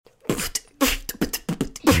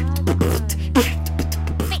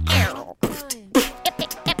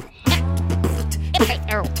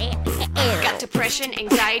depression,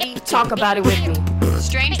 anxiety. Talk about it with me.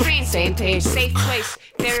 Strange brain, Same page. safe place.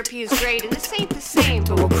 Therapy is great, and this ain't the same.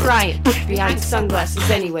 But we're crying behind sunglasses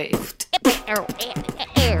anyway.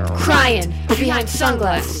 Crying behind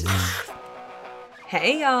sunglasses.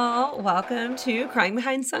 Hey y'all, welcome to Crying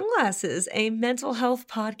Behind Sunglasses, a mental health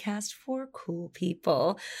podcast for cool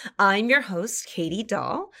people. I'm your host, Katie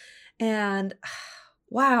Dahl, and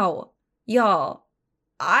wow, y'all,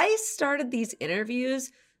 I started these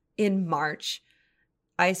interviews in March.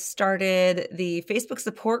 I started the Facebook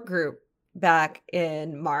support group back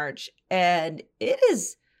in March, and it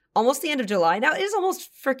is almost the end of July. Now it is almost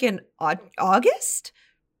freaking August?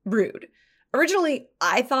 Rude. Originally,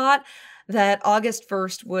 I thought that August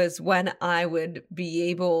 1st was when I would be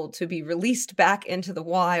able to be released back into the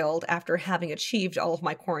wild after having achieved all of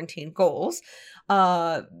my quarantine goals.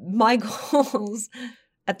 My goals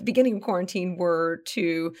at the beginning of quarantine were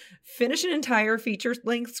to finish an entire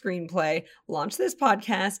feature-length screenplay, launch this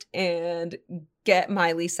podcast, and get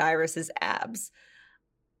Miley Cyrus's abs.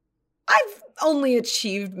 I've only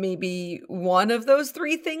achieved maybe one of those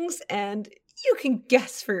three things, and you can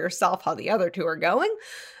guess for yourself how the other two are going.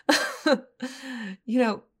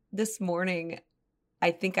 This morning,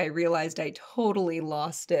 I think I realized I totally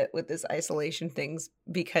lost it with this isolation things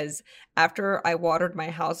because after I watered my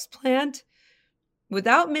houseplant,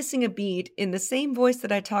 without missing a beat, in the same voice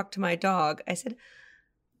that I talked to my dog, I said,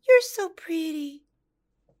 "You're so pretty."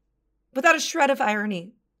 Without a shred of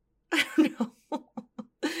irony. I don't know.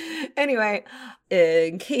 Anyway,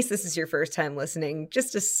 in case this is your first time listening,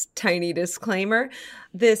 just a tiny disclaimer.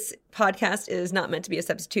 This podcast is not meant to be a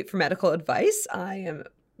substitute for medical advice. I am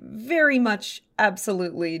very much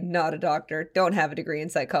absolutely not a doctor, don't have a degree in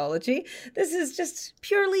psychology. This is just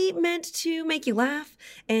purely meant to make you laugh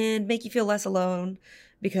and make you feel less alone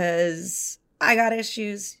because I got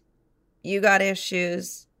issues, you got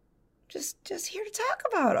issues, just here to talk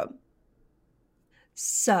about them.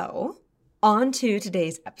 So, on to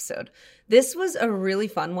today's episode. This was a really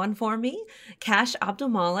fun one for me. Kash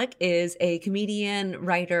Abdul-Malik is a comedian,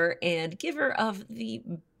 writer, and giver of the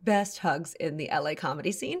best hugs in the LA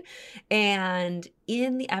comedy scene. And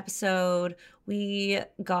in the episode, we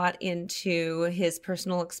got into his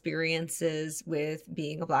personal experiences with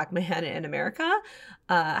being a Black man in America,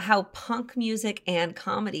 how punk music and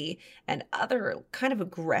comedy and other kind of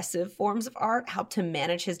aggressive forms of art helped him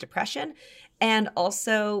manage his depression. And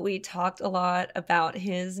also, we talked a lot about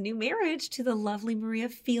his new marriage to the lovely Maria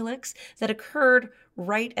Felix that occurred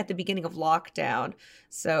right at the beginning of lockdown.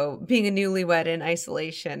 So being a newlywed in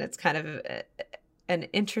isolation, it's kind of an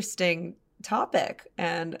interesting topic.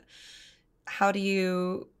 And how do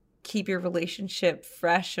you keep your relationship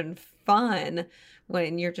fresh and fun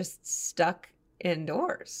when you're just stuck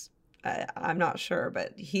indoors? I'm not sure,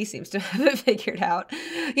 but he seems to have it figured out.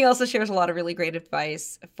 He also shares a lot of really great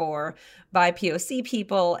advice for BIPOC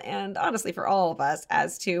people and honestly for all of us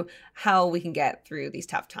as to how we can get through these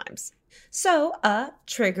tough times. So, a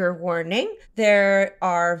trigger warning. There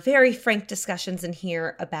are very frank discussions in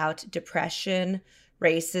here about depression,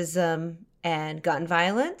 racism, and gun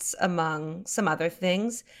violence, among some other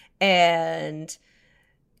things. And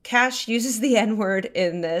Kash uses the N-word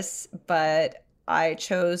in this, but I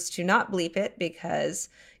chose to not bleep it because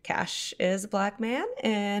Kash is a Black man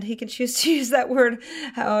and he can choose to use that word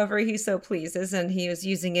however he so pleases. And he was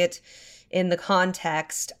using it in the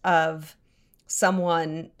context of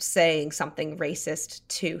someone saying something racist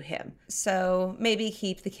to him. So maybe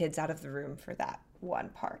keep the kids out of the room for that one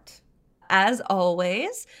part. As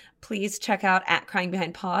always, please check out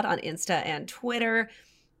 @CryingBehindPod on Insta and Twitter.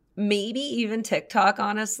 Maybe even TikTok,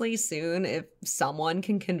 honestly, soon if someone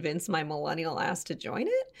can convince my millennial ass to join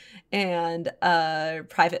it. And a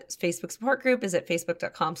private Facebook support group is at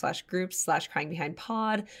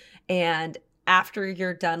facebook.com/groups/cryingbehindpod. And after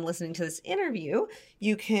you're done listening to this interview,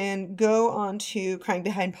 you can go on to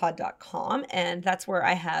cryingbehindpod.com, and that's where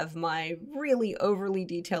I have my really overly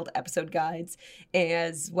detailed episode guides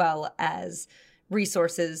as well as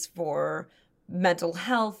resources for mental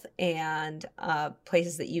health and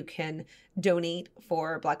places that you can donate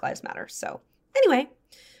for Black Lives Matter. So anyway,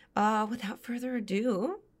 without further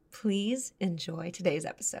ado, please enjoy today's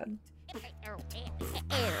episode.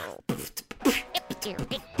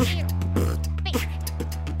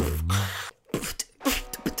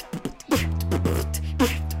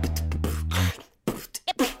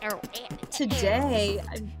 Today,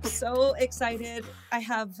 I'm so excited. I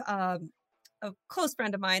have a close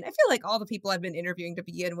friend of mine. I feel like all the people I've been interviewing to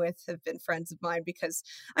begin with have been friends of mine because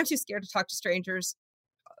I'm too scared to talk to strangers.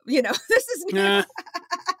 This is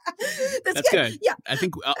That's good. Yeah. I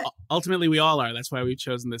think ultimately we all are. That's why we've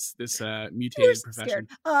chosen this mutated profession.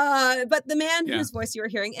 But the man Yeah. whose voice you were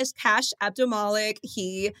hearing is Cash Abdul-Malik.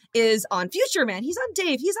 He is on Future Man. He's on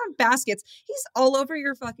Dave. He's on Baskets. He's all over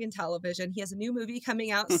your fucking television. He has a new movie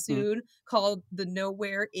coming out soon called The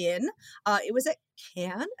Nowhere Inn. It was at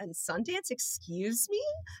Cannes and Sundance. Excuse me?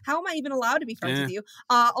 How am I even allowed to be friends with you?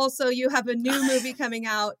 Also, you have a new movie coming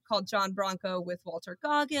out called John Bronco with Walter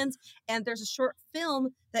Goggins. And there's a short film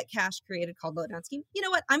that Cash created called Lowdown Scheme. You know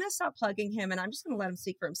what? I'm going to stop plugging him and I'm just going to let him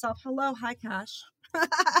speak for himself. Hello. Hi, Cash.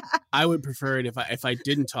 I would prefer it if I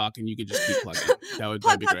didn't talk and you could just keep plugging.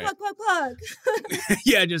 That'd be great. Plug.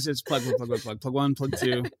 Yeah, just plug one, plug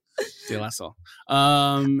two. See, that's all.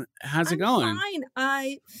 How's it going?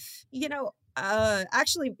 Fine.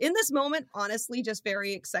 Actually, in this moment, honestly, just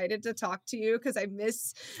very excited to talk to you because I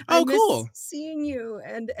miss cool. seeing you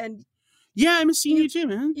and yeah, I miss seeing you too,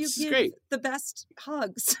 man. You this is give great. The best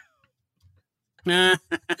hugs.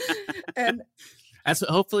 And And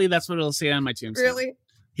hopefully that's what it'll say on my tombstone. really,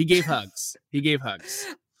 He gave hugs.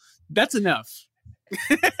 That's enough.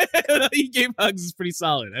 He gave hugs is pretty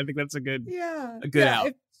solid. I think that's a good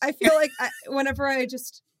out. I feel like whenever I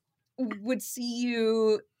just would see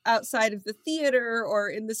you outside of the theater or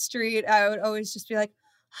in the street, I would always just be like,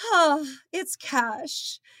 it's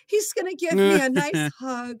Cash. He's going to give me a nice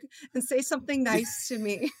hug and say something nice to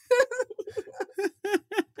me.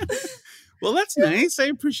 Well, that's nice. I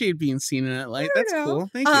appreciate being seen in that light. That's cool.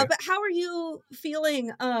 Thank you. But how are you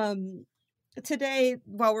feeling today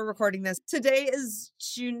while we're recording this? Today is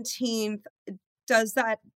Juneteenth. Does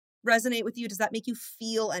that resonate with you? Does that make you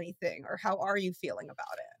feel anything? Or how are you feeling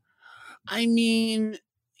about it? I mean,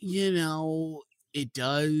 it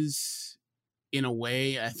does in a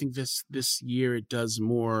way. I think this year it does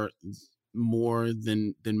more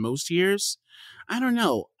than most years. I don't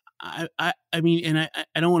know. I mean, and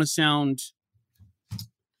I don't want to sound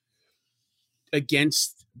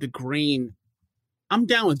against the grain. I'm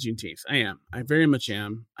down with Juneteenth. I am. I very much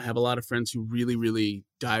am. I have a lot of friends who really, really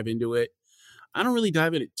dive into it. I don't really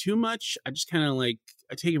dive in it too much. I just kind of I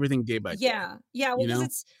take everything day by day. Yeah. Well, because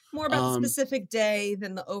it's more about the specific day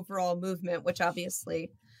than the overall movement, which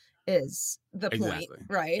obviously is the point,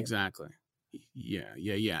 right? Exactly.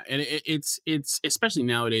 Yeah. And it's especially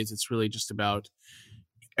nowadays. It's really just about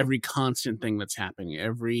every constant thing that's happening,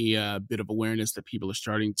 every bit of awareness that people are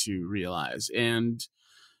starting to realize, and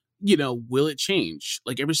will it change?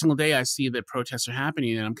 Like every single day, I see that protests are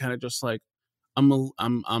happening, and I'm kind of just like, I'm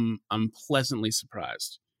pleasantly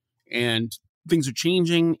surprised, and things are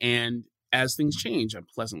changing, and as things change, I'm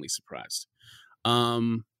pleasantly surprised.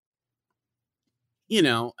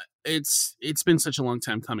 It's been such a long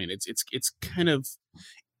time coming. It's kind of,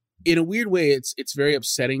 in a weird way, it's very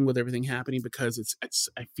upsetting with everything happening because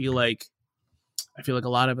I feel like a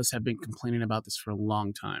lot of us have been complaining about this for a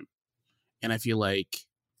long time, and I feel like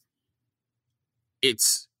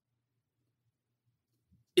it's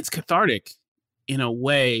cathartic in a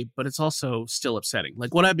way, but it's also still upsetting.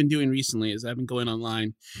 Like what I've been doing recently is I've been going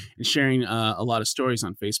online and sharing a lot of stories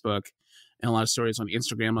on Facebook and a lot of stories on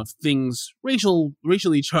Instagram of things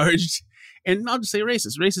racially charged, and not just say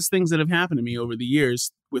racist things that have happened to me over the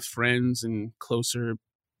years with friends and closer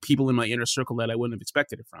people in my inner circle that I wouldn't have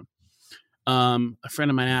expected it from. A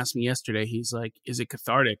friend of mine asked me yesterday, he's like, is it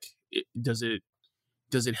cathartic? Does it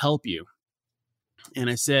help you? And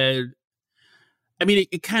I said, I mean,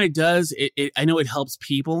 it kind of does. I know it helps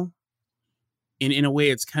people. In a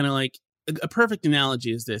way, it's kind of like a perfect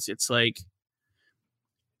analogy is this. It's like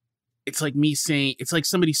me saying, it's like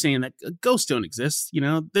somebody saying that ghosts don't exist.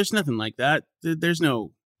 There's nothing like that. There's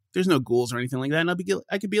no ghouls or anything like that. And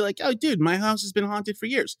I could be like, oh, dude, my house has been haunted for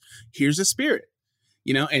years. Here's a spirit,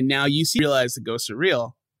 and now you realize the ghosts are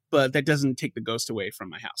real, but that doesn't take the ghost away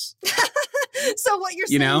from my house. So what you're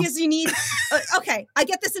saying is you need. Okay, I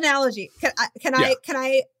get this analogy. Can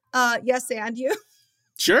I? Yes, and you.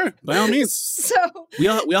 Sure, by all means. So we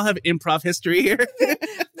all have improv history here.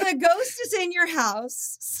 The ghost is in your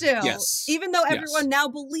house still, yes. Even though everyone now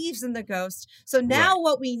believes in the ghost. So now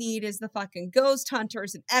what we need is the fucking ghost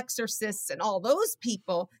hunters and exorcists and all those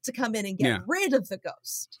people to come in and get rid of the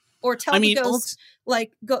ghost, or tell the ghost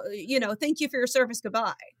go. Thank you for your service.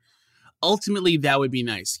 Goodbye. Ultimately, that would be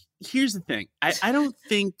nice. Here's the thing. I don't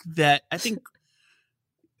think that. I think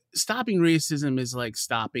stopping racism is like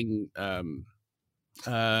stopping.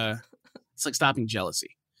 It's like stopping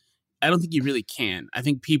jealousy. I don't think you really can. I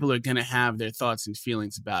think people are going to have their thoughts and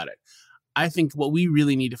feelings about it. I think what we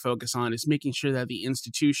really need to focus on is making sure that the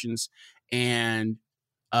institutions and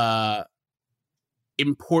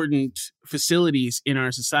important facilities in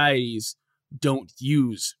our societies don't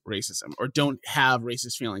use racism or don't have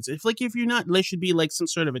racist feelings. If you're not, there should be like some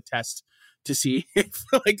sort of a test to see if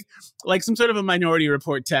like some sort of a Minority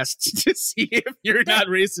Report test to see if you're not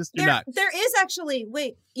racist or not. There is actually,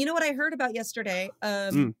 wait, you know what I heard about yesterday?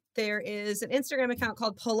 There is an Instagram account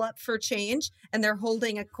called Pull Up for Change, and they're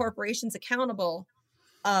holding corporations accountable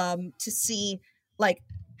to see like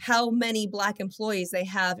how many Black employees they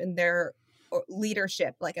have in their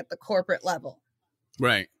leadership, like at the corporate level.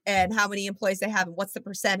 Right. And how many employees they have and what's the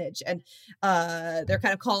percentage. And they're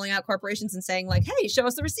kind of calling out corporations and saying like, hey, show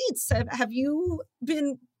us the receipts. Have you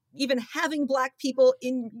been even having Black people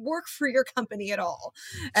in work for your company at all?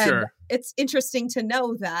 And Sure. It's interesting to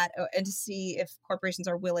know that and to see if corporations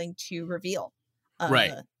are willing to reveal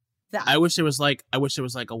Right. that. I wish there was like a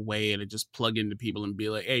way to just plug into people and be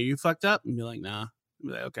like, hey, you fucked up? And be like, nah. And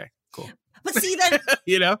be like, okay, cool. But see that,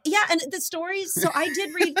 You know? yeah, and the stories. So I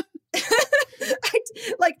did read,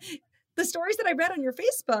 like the stories that I read on your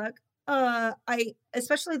Facebook. I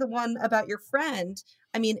especially the one about your friend.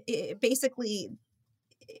 I mean, it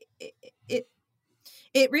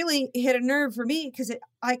really hit a nerve for me because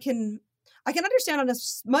I can understand on a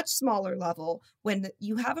much smaller level when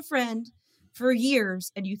you have a friend for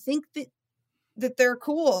years and you think that they're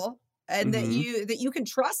cool and Mhm. that you can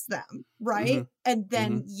trust them, right? Mhm. And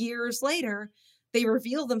then years later, they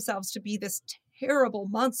reveal themselves to be this terrible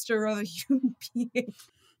monster of a human being.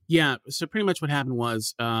 Yeah. So pretty much what happened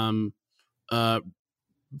was, from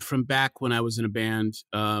back when I was in a band,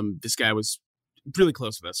 this guy was really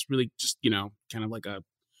close with us, really just, kind of like an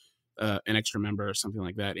extra member or something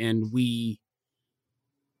like that. And we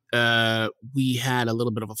had a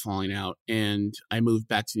little bit of a falling out, and I moved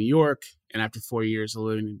back to New York. And after 4 years of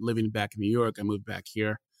living back in New York, I moved back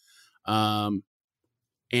here. And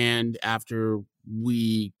after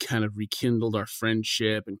we kind of rekindled our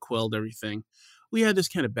friendship and quelled everything, we had this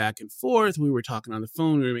kind of back and forth. We were talking on the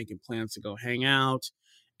phone. We were making plans to go hang out.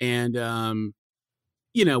 And,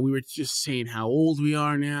 we were just saying how old we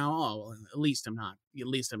are now. Oh, well, at least I'm not,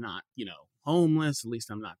 homeless. At least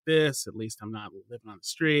I'm not this. At least I'm not living on the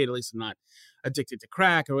street. At least I'm not addicted to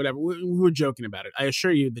crack or whatever. We were joking about it. I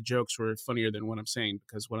assure you the jokes were funnier than what I'm saying,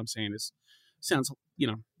 because what I'm saying sounds,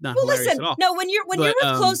 not Well, hilarious listen, at all. no, when you're with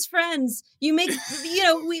close friends, you make,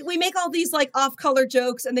 we make all these like off-color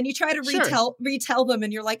jokes, and then you try to retell them,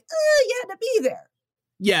 and you're like, you had to be there.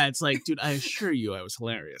 Yeah, it's like, dude, I assure you I was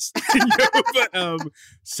hilarious. But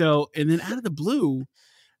and then out of the blue,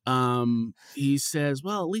 he says,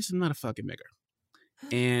 well, at least I'm not a fucking nigger.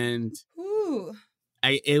 And Ooh.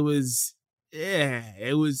 it's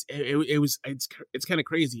kind of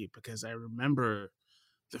crazy, because I remember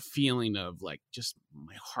the feeling of like just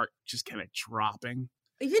my heart just kind of dropping.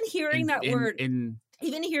 Even hearing that word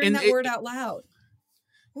out loud.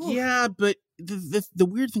 Ooh. Yeah, but the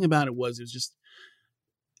weird thing about it was just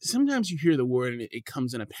sometimes you hear the word and it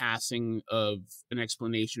comes in a passing of an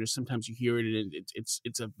explanation, or sometimes you hear it and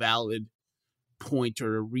it's a valid point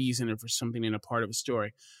or a reason or for something in a part of a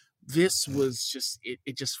story. This was just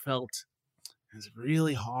it just felt, it was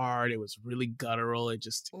really hard. It was really guttural. It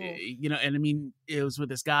just, and I mean, it was with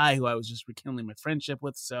this guy who I was just rekindling my friendship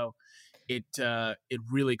with. So it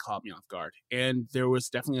really caught me off guard, and there was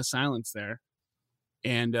definitely a silence there.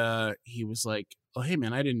 And he was like, oh, hey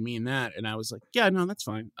man, I didn't mean that. And I was like, yeah, no, that's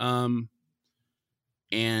fine.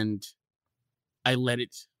 And I let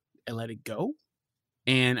it go.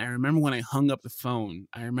 And I remember when I hung up the phone,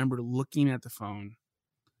 I remember looking at the phone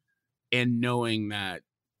and knowing that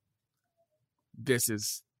this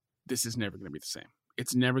is never going to be the same.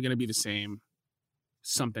 It's never going to be the same.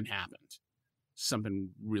 Something happened. Something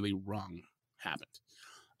really wrong happened.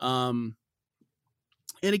 And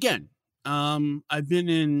again, I've been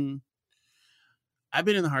in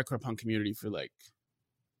the hardcore punk community for like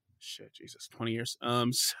 20 years.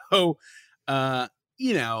 So I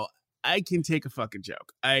can take a fucking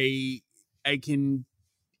joke. I can.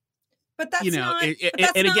 But that's not. And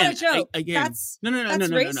not again, a joke. That's no.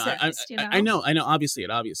 Racist, I know. Obviously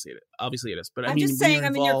it is. But I'm just saying,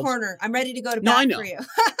 I'm in your corner. I'm ready to go to bat for you.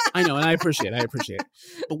 I know, and I appreciate it.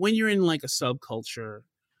 But when you're in like a subculture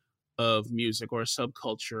of music or a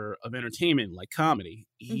subculture of entertainment like comedy,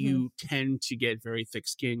 you tend to get very thick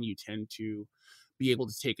skin. You tend to be able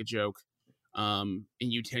to take a joke, and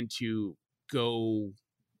you tend to go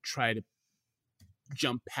try to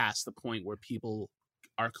jump past the point where people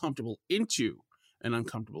are comfortable into an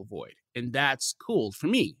uncomfortable void. And that's cool for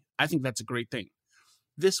me. I think that's a great thing.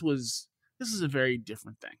 This is a very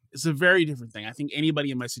different thing. It's a very different thing. I think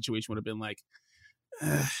anybody in my situation would have been like,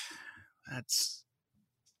 that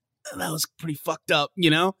was pretty fucked up,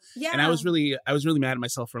 Yeah. And I was really mad at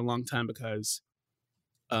myself for a long time because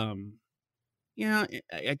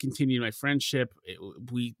I continued my friendship.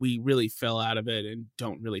 We really fell out of it and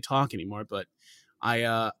don't really talk anymore. But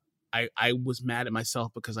I was mad at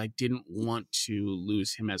myself because I didn't want to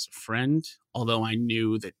lose him as a friend, although I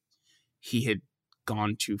knew that he had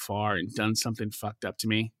gone too far and done something fucked up to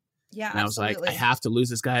me. Yeah, and I was like, I have to lose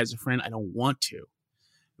this guy as a friend. I don't want to,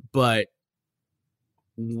 but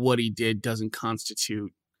what he did doesn't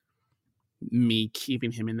constitute me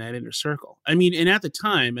keeping him in that inner circle. I mean, and at the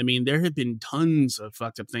time, I mean, there have been tons of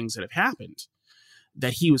fucked up things that have happened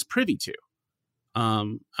that he was privy to.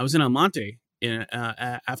 I was in Almonte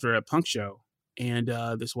after a punk show, and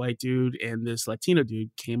this white dude and this Latino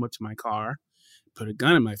dude came up to my car, put a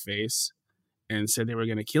gun in my face, and said they were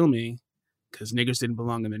going to kill me because niggers didn't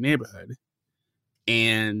belong in the neighborhood.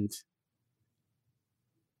 And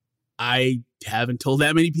I haven't told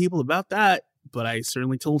that many people about that, but I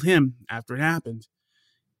certainly told him after it happened.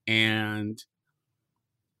 And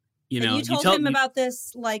you told him about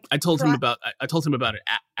this, like I told him about it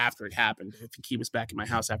after it happened. I think he was back in my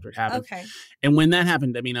house after it happened. Okay. And when that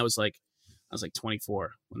happened, I mean, I was like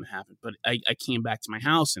 24 when it happened, but I came back to my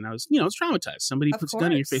house and I was, I was traumatized. Somebody puts a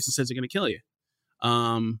gun in your face and says they're going to kill you.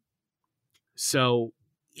 So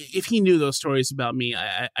if he knew those stories about me,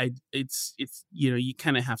 it's you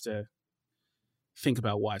kind of have to think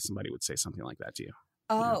about why somebody would say something like that to you.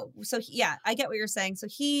 Oh, so yeah, I get what you're saying. So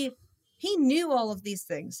he knew all of these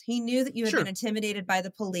things. He knew that you had been intimidated by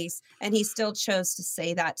the police, and he still chose to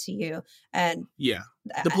say that to you. And yeah,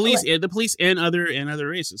 the police and other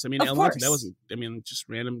races. I mean, that wasn't. I mean, just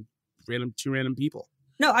two random people.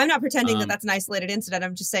 No, I'm not pretending that that's an isolated incident.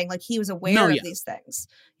 I'm just saying, like, he was aware of these things.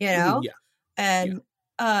 Yeah. And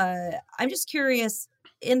I'm just curious,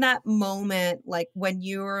 in that moment, like when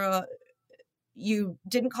you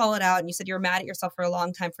didn't call it out and you said you were mad at yourself for a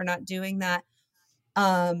long time for not doing that.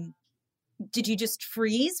 Did you just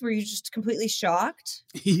freeze? Were you just completely shocked?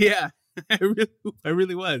 Yeah, I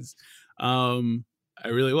really was. I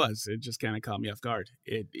really was. It just kind of caught me off guard.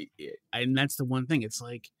 And that's the one thing. It's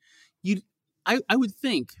like I would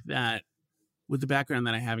think that with the background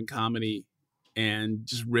that I have in comedy and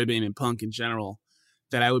just ribbing and punk in general,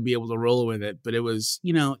 that I would be able to roll with it. But it was,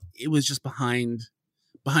 it was just behind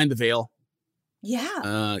the veil.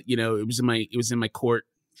 Yeah. It was in my court.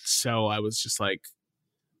 So I was just like,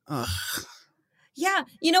 ugh. Yeah.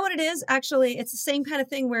 You know what it is? Actually, it's the same kind of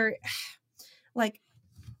thing where like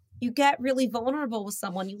you get really vulnerable with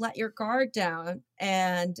someone, you let your guard down,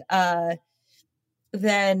 and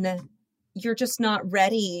then you're just not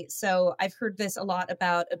ready. So I've heard this a lot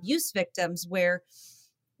about abuse victims, where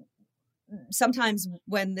sometimes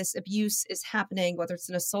when this abuse is happening, whether it's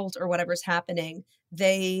an assault or whatever's happening,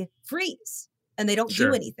 they freeze and they don't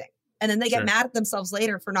do anything. And then they get mad at themselves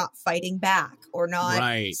later for not fighting back or not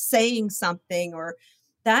saying something or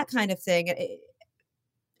that kind of thing.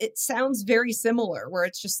 It sounds very similar, where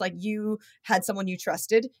it's just like you had someone you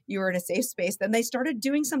trusted, you were in a safe space, then they started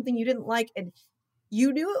doing something you didn't like, and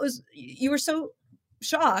you knew you were so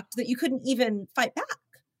shocked that you couldn't even fight back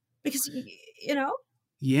because,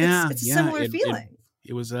 yeah, it's a similar feeling.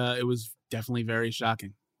 It was definitely very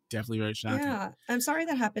shocking. Definitely very shocking. Yeah, I'm sorry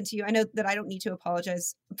that happened to you. I know that I don't need to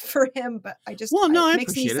apologize for him, but I just I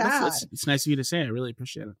makes me appreciate sad. it. It's nice of you to say. I really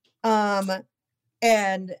appreciate it.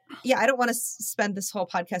 And yeah, I don't want to spend this whole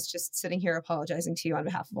podcast just sitting here apologizing to you on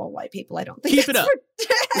behalf of all white people. I don't think keep it up.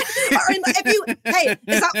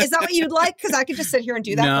 Is that what you'd like? Because I could just sit here and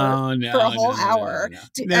do that for a whole hour.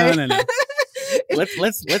 No.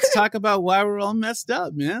 Let's talk about why we're all messed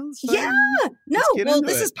up, man.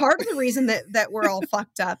 This is part of the reason that we're all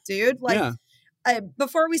fucked up, dude. Like,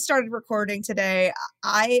 before we started recording today,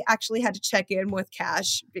 I actually had to check in with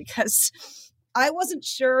Cash because I wasn't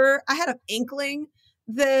sure. I had an inkling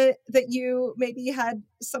that you maybe had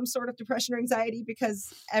some sort of depression or anxiety,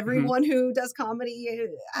 because everyone who does comedy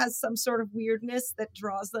has some sort of weirdness that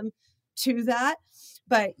draws them to that.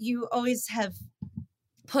 But you always have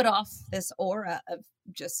put off this aura of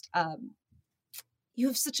just, you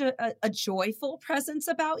have such a joyful presence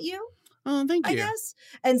about you. Oh, thank you. I guess.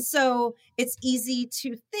 And so it's easy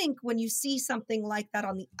to think when you see something like that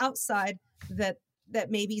on the outside that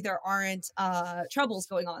maybe there aren't troubles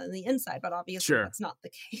going on the inside, but obviously that's not the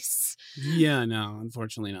case. Yeah, no,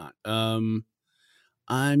 unfortunately not.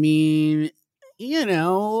 I mean,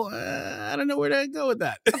 I don't know where to go with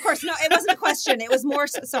that. Of course, no, it wasn't a question. It was more,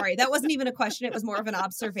 sorry, that wasn't even a question. It was more of an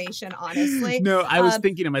observation, honestly. No, I was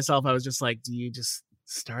thinking to myself, I was just like, do you just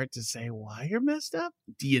start to say why you're messed up?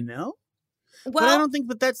 Do you know? Well, but I don't think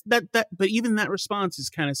that but even that response is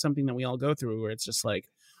kind of something that we all go through, where it's just like,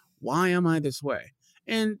 why am I this way?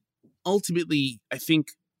 And ultimately, I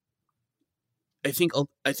think I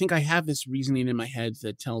think I have this reasoning in my head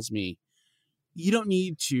that tells me you don't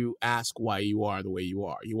need to ask why you are the way you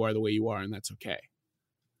are. You are the way you are, and that's okay.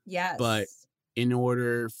 Yes. But in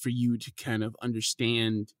order for you to kind of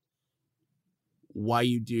understand why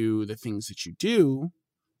you do the things that you do,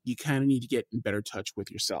 you kind of need to get in better touch with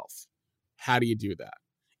yourself. How do you do that?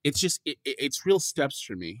 It's just it's real steps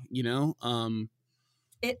for me, you know.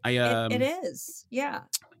 It is, yeah.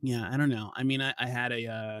 Yeah, I don't know. I mean, I had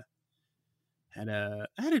a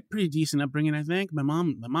pretty decent upbringing. I think my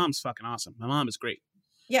mom's fucking awesome. My mom is great.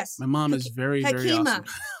 Yes. My mom is very, very awesome.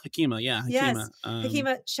 Hakima, yeah. Hakima. Yes.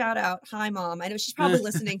 Hakima, shout out. Hi, Mom. I know she's probably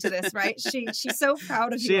listening to this, right? She's so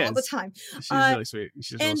proud of you all the time. She's really sweet.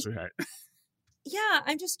 She's a real sweetheart. Yeah,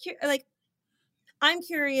 I'm just I'm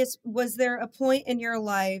curious, was there a point in your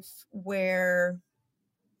life where,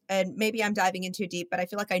 and maybe I'm diving in too deep, but I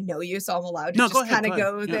feel like I know you, so I'm allowed to just kind of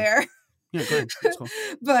go there. Yeah, go ahead. That's cool.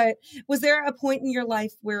 But was there a point in your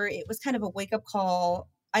life where it was kind of a wake-up call?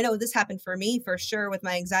 I know this happened for me for sure with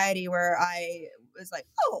my anxiety, where I was like,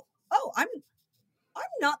 oh, I'm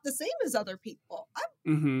not the same as other people.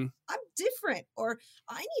 I'm different, or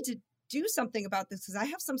I need to do something about this because I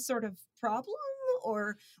have some sort of problem,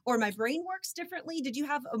 or my brain works differently. Did you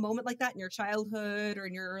have a moment like that in your childhood or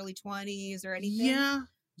in your early 20s or anything?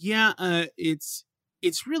 Yeah. It's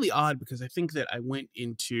really odd because I think that I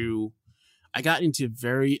got into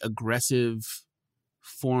very aggressive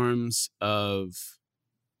forms of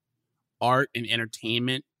art and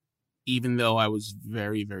entertainment, even though I was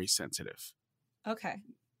very, very sensitive. Okay.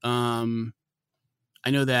 I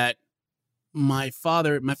know that my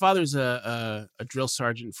father's a drill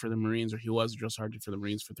sergeant for the Marines, or he was a drill sergeant for the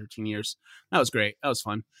Marines for 13 years. That was great. That was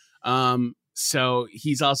fun. So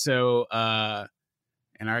he's also an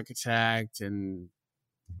architect and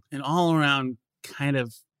all around kind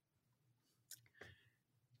of.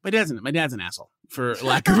 My dad's an asshole, for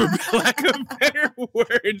lack of better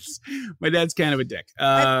words. My dad's kind of a dick.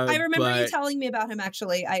 I remember you telling me about him.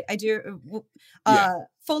 Actually, I do.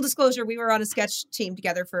 Full disclosure: we were on a sketch team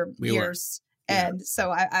together for years, and so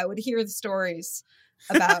I would hear the stories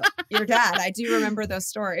about your dad. I do remember those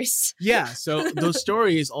stories. Yeah, so those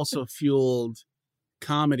stories also fueled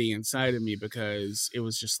comedy inside of me, because it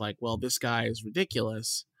was just like, well, this guy is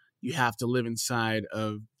ridiculous. You have to live inside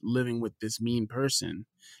of living with this mean person.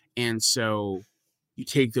 And so you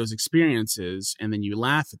take those experiences and then you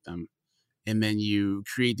laugh at them. And then you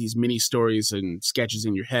create these mini stories and sketches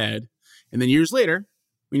in your head. And then years later,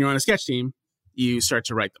 when you're on a sketch team, you start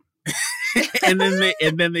to write them. and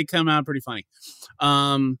then they come out pretty funny.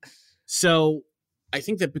 So I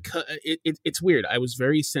think that because it's weird. I was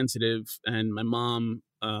very sensitive, and my mom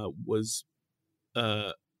was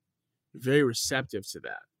very receptive to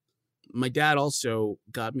that. My dad also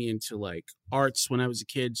got me into like arts when I was a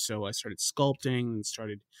kid. So I started sculpting and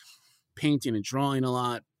started painting and drawing a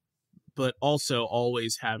lot, but also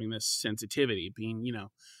always having this sensitivity, being,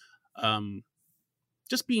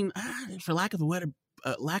 just being, for lack of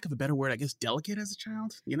a better word, I guess, delicate as a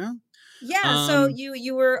child, Yeah. So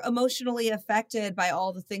you were emotionally affected by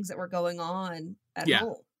all the things that were going on at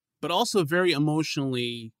home, but also very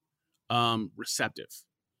emotionally receptive.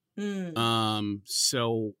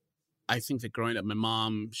 So I think that growing up, my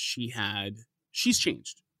mom, she's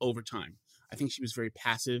changed over time. I think she was very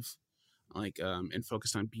passive, and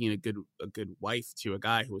focused on being a good wife to a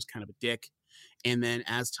guy who was kind of a dick. And then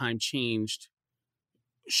as time changed,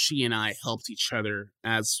 she and I helped each other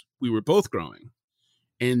as we were both growing.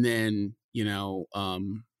 And then,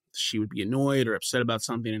 she would be annoyed or upset about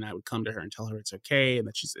something, and I would come to her and tell her it's okay, and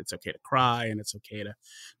that it's okay to cry, and it's okay to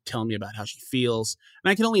tell me about how she feels.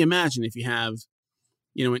 And I can only imagine if you have,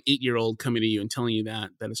 an 8-year-old coming to you and telling you that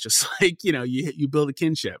it's just like, you build a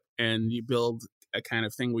kinship and you build a kind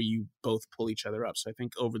of thing where you both pull each other up. So I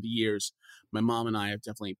think over the years, my mom and I have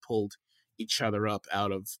definitely pulled each other up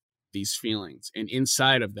out of these feelings. And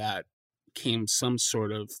inside of that came some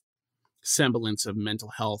sort of semblance of mental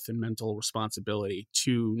health and mental responsibility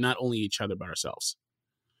to not only each other, but ourselves.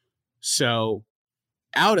 So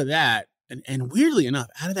out of that, and weirdly enough,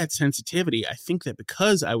 out of that sensitivity, I think that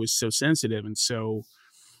because I was so sensitive and so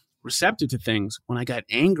receptive to things, when I got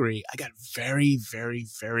angry, I got very, very,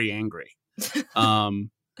 very angry.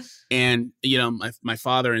 And, my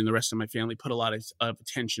father and the rest of my family put a lot of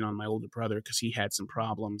attention on my older brother because he had some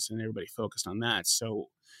problems, and everybody focused on that. So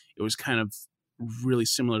it was kind of really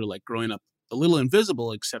similar to like growing up a little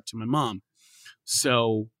invisible, except to my mom.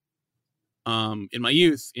 So in my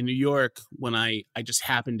youth in New York, when I just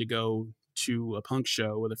happened to go to a punk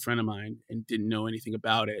show with a friend of mine and didn't know anything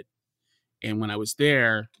about it. And when I was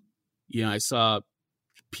there, I saw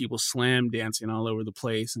people slam dancing all over the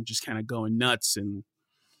place and just kind of going nuts and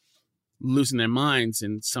losing their minds.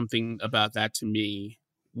 And something about that to me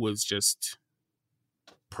was just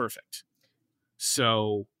perfect.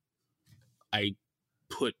 So I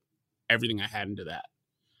put everything I had into that.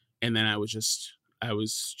 And then I was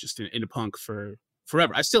just into punk for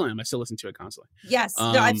forever. I still am. I still listen to it constantly. Yes.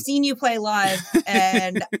 No, I've seen you play live,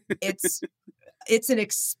 and it's an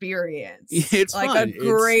experience. It's like fun. a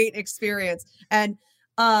great experience. And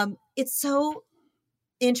it's so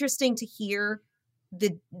interesting to hear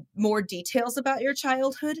the more details about your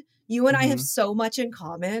childhood. You and I have so much in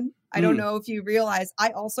common. I don't know if you realize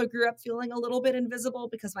I also grew up feeling a little bit invisible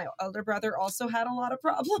because my elder brother also had a lot of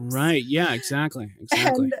problems. Right. Yeah, exactly.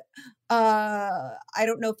 And I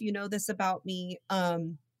don't know if you know this about me,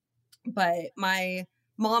 but my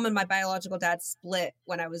mom and my biological dad split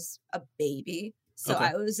when I was a baby. So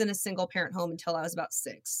I was in a single parent home until I was about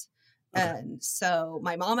 6. Okay. And so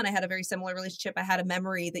my mom and I had a very similar relationship. I had a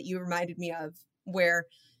memory that you reminded me of where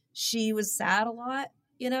she was sad a lot,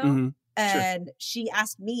 you know, and she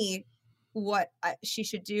asked me what she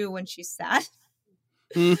should do when she's sad.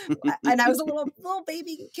 And I was a little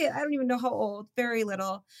baby kid. I don't even know how old, very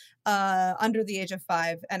little, under the age of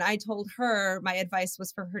 5. And I told her my advice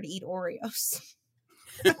was for her to eat Oreos.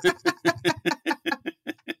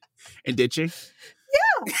 And did she?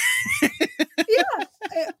 Yeah. Yeah.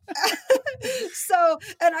 So,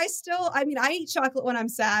 and I eat chocolate when I'm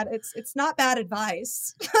sad. It's not bad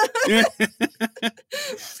advice.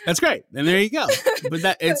 That's great. And there you go. But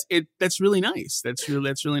that's really nice. That's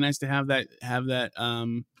really nice to have that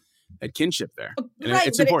that kinship there. And right.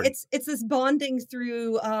 It's but important. It's this bonding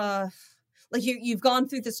through, like you've gone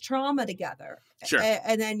through this trauma together. Sure.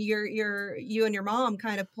 And then you and your mom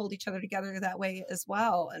kind of pulled each other together that way as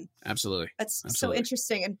well. And absolutely. That's Absolutely. so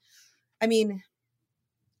interesting. And I mean,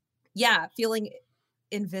 yeah, feeling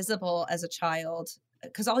invisible as a child,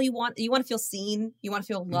 because all you want to feel seen, you want to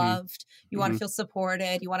feel loved, you want to feel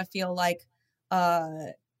supported, you want to feel like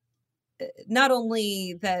not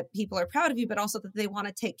only that people are proud of you, but also that they want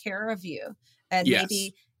to take care of you. And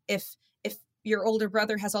maybe if your older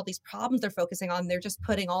brother has all these problems they're focusing on, they're just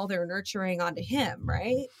putting all their nurturing onto him,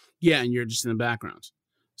 right? Yeah, and you're just in the background.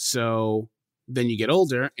 So then you get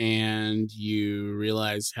older and you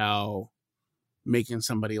realize how making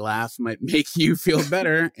somebody laugh might make you feel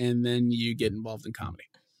better, and then you get involved in comedy.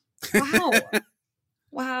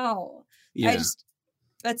 Wow. Yeah.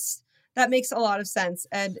 That makes a lot of sense.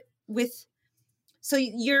 And so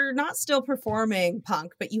you're not still performing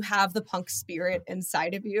punk, but you have the punk spirit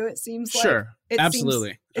inside of you. It seems like. Sure.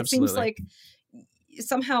 Absolutely. It seems like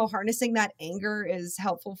somehow harnessing that anger is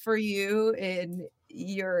helpful for you in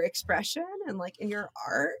your expression and like in your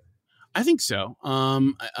art. I think so.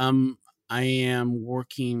 I am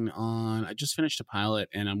working on, I just finished a pilot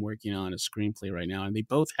and I'm working on a screenplay right now. And they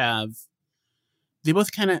both kind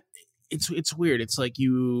of, it's weird. It's like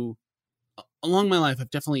along my life, I've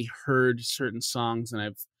definitely heard certain songs and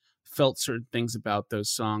I've felt certain things about those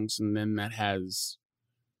songs. And then that has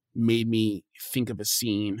made me think of a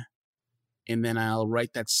scene. And then I'll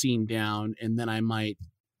write that scene down. And then I might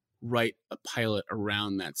write a pilot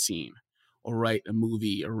around that scene or write a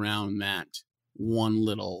movie around that one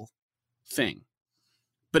little thing.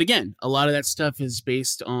 But again, a lot of that stuff is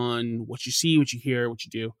based on what you see, what you hear, what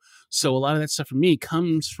you do. So a lot of that stuff for me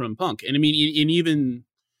comes from punk. And I mean,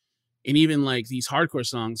 and even like these hardcore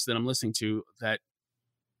songs that I'm listening to that,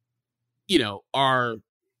 you know, are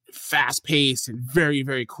fast paced and very,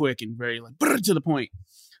 very quick and very like to the point.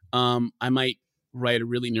 I might write a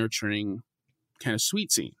really nurturing kind of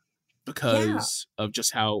sweet scene because of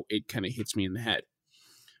just how it kind of hits me in the head.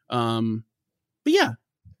 But yeah,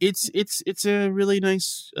 it's a really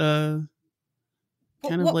nice kind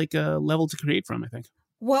of like a level to create from, I think.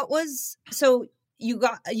 So you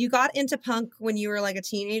got into punk when you were like a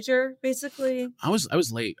teenager, basically? I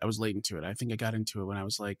was late. I was late into it. I think I got into it when I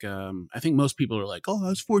was like, I think most people are like, oh, I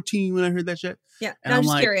was 14 when I heard that shit. Yeah. And I'm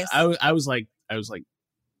just like, curious. I was like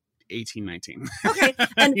 18, 19. Okay.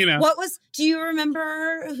 And you know? Do you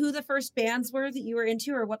remember who the first bands were that you were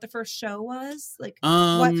into or what the first show was? Like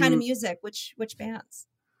what kind of music, which bands?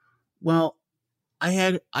 Well,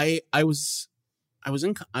 I was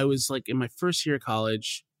like in my first year of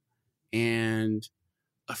college, and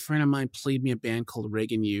a friend of mine played me a band called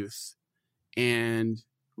Reagan Youth, and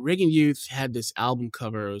Reagan Youth had this album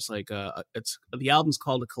cover. It was like the album's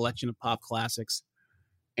called A Collection of Pop Classics,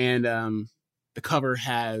 and the cover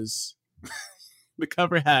has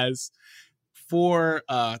 4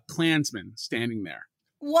 Klansmen standing there,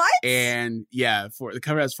 What? And yeah, for the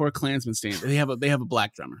cover has 4 Klansmen standing. They have a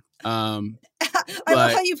black drummer. I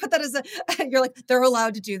love how you put that as you're like, they're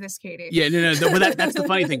allowed to do this, Katie. Yeah, no, but that's the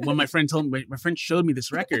funny thing. When my friend showed me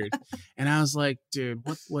this record, and I was like, dude,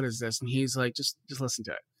 what is this? And he's like, just listen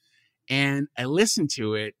to it. And I listened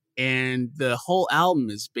to it, and the whole album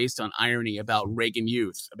is based on irony about Reagan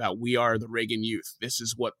youth, about we are the Reagan youth. This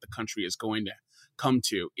is what the country is going to come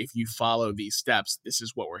to. If you follow these steps, this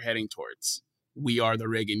is what we're heading towards. We are the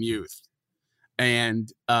Reagan youth. And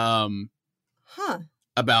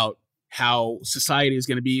about how society is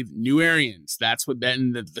going to be New Aryans. That's what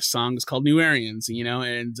then the song is called, New Aryans, you know,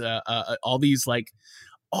 and all these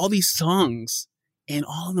songs, and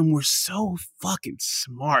all of them were so fucking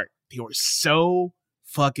smart. They were so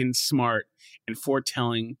fucking smart and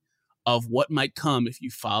foretelling of what might come if you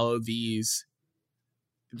follow these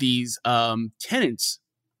tenets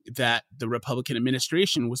that the Republican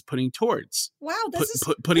administration was putting towards. Wow, this is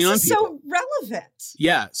so relevant.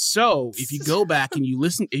 Yeah. So if you go back and you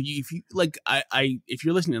listen, if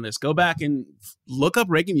you're listening to this, go back and look up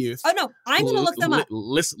Reagan Youth. Oh no, I'm going to look them up.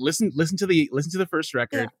 Listen to the first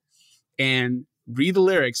record, and read the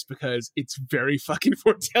lyrics, because it's very fucking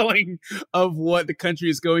foretelling of what the country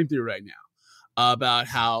is going through right now. About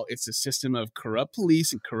how it's a system of corrupt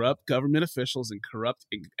police and corrupt government officials and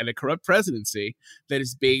a corrupt presidency that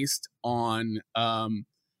is based on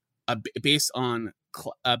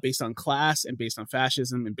class and based on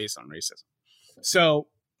fascism and based on racism. So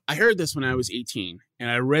I heard this when I was 18, and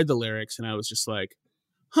I read the lyrics, and I was just like,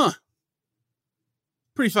 huh,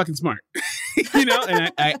 pretty fucking smart. You know,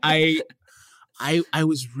 and I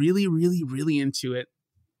was really, really, really into it.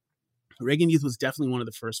 Reagan Youth was definitely one of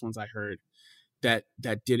the first ones I heard that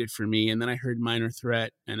did it for me. And then I heard Minor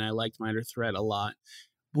Threat, and I liked Minor Threat a lot.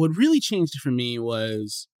 What really changed it for me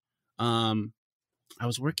was I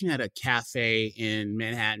was working at a cafe in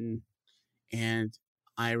Manhattan, and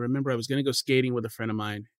I remember I was going to go skating with a friend of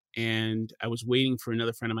mine, and I was waiting for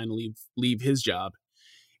another friend of mine to leave his job.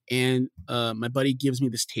 And my buddy gives me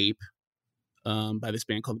this tape by this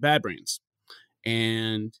band called the Bad Brains.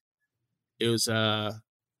 And it was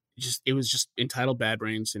just entitled Bad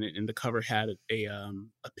Brains, and the cover had a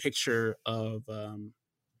picture of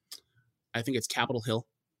I think it's Capitol Hill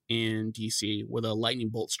in DC with a lightning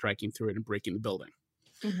bolt striking through it and breaking the building.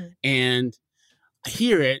 Mm-hmm. And I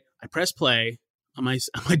hear it, I press play on my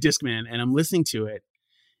Discman, and I'm listening to it,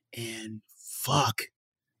 and fuck,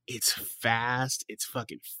 it's fast, it's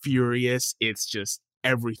fucking furious, it's just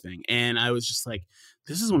everything. And I was just like,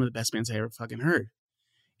 this is one of the best bands I ever fucking heard.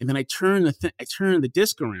 And then I turn the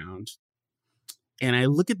disc around, and I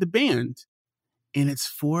look at the band, and it's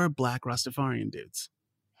 4 black Rastafarian dudes.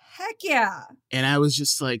 Heck yeah. And I was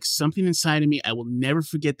just like, something inside of me, I will never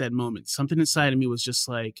forget that moment. Something inside of me was just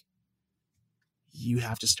like, you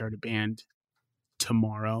have to start a band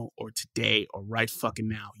tomorrow or today or right fucking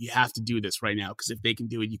now. You have to do this right now, because if they can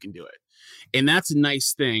do it, you can do it. And that's a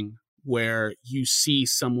nice thing, where you see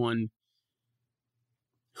someone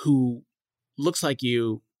who looks like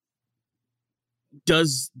you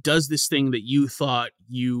does this thing that you thought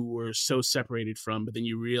you were so separated from, but then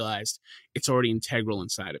you realized it's already integral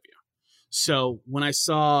inside of you. So when I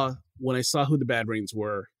saw who the Bad Brains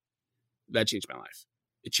were, that changed my life.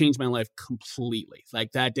 It changed my life completely.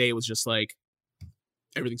 Like, that day was just like,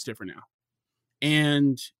 everything's different now.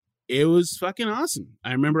 And it was fucking awesome.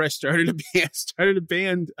 I remember I started a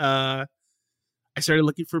band. I started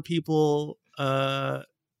looking for people that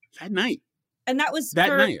night. And that was that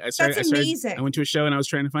night. That's amazing. I went to a show, and I was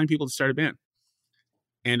trying to find people to start a band.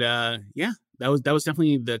 And yeah, that was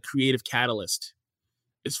definitely the creative catalyst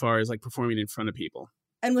as far as like performing in front of people.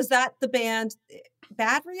 And was that the band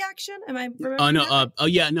Bad Reaction? Am I remembering?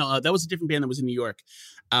 That was a different band that was in New York.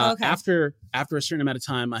 Okay. After a certain amount of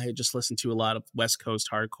time, I had just listened to a lot of West Coast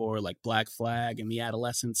hardcore, like Black Flag and The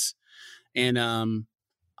Adolescents. And one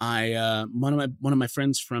of my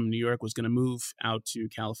friends from New York was going to move out to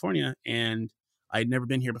California, and I had never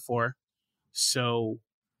been here before. So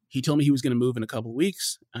he told me he was going to move in a couple of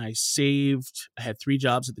weeks. I had 3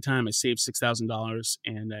 jobs at the time. I saved $6,000,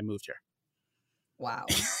 and I moved here. Wow.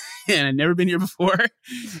 And I'd never been here before.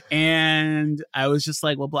 And I was just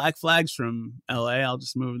like, well, Black Flag's from LA. I'll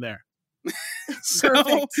just move there. So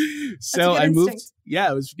I moved. Instinct.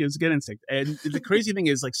 Yeah, it was a good instinct. And the crazy thing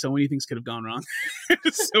is, like, so many things could have gone wrong.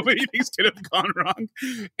 So many things could have gone wrong.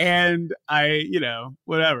 And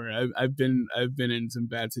whatever. I've been in some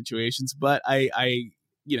bad situations, but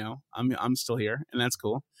I'm still here, and that's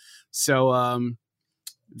cool. So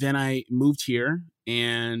then I moved here,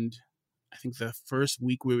 and I think the first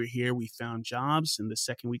week we were here, we found jobs, and the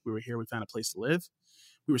second week we were here, we found a place to live.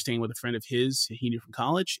 we were staying with a friend of his he knew from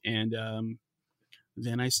college, and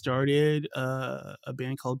then I started a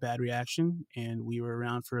band called Bad Reaction, and we were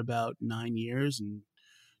around for about 9 years and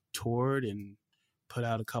toured and put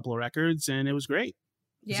out a couple of records, and it was great.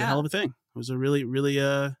 It was a hell of a thing. It was a really, really,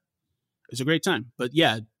 it was a great time. But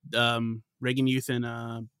yeah, Reagan Youth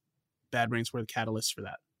and Bad Brains were the catalyst for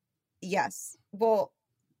that. Yes. Well,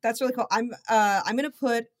 that's really cool. I'm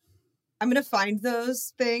gonna find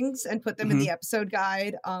those things and put them in the episode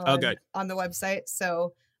guide on the website.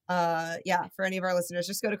 So yeah, for any of our listeners,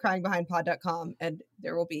 just go to cryingbehindpod.com and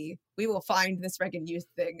we will find this Reagan Youth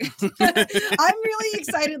thing. I'm really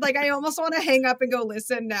excited. Like, I almost want to hang up and go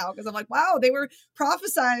listen now, because I'm like, wow, they were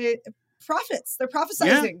prophets. They're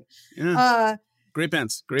prophesizing. Yeah. Great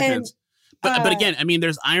bands. But again, I mean,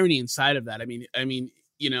 there's irony inside of that. I mean,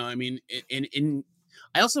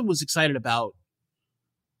 I also was excited about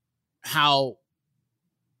how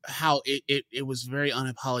it was very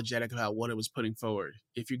unapologetic about what it was putting forward.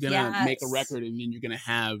 If you're gonna make a record and then you're gonna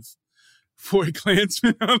have 40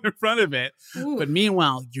 Klansmen on the front of it, but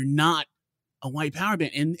meanwhile you're not a white power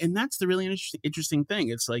band, and that's the really interesting thing.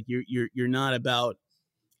 It's like you're not about,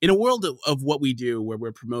 in a world of what we do, where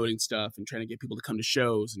we're promoting stuff and trying to get people to come to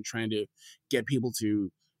shows and trying to get people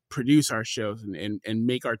to produce our shows and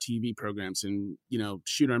make our TV programs and,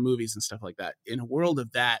 shoot our movies and stuff like that. In a world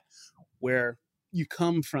of that, where you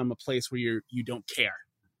come from a place where you don't care,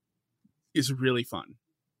 is really fun.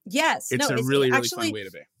 Yes. It's a really fun way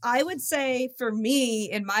to be. I would say for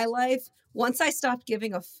me in my life, once I stopped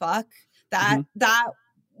giving a fuck, that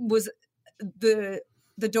was the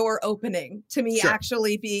door opening to me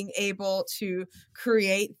actually being able to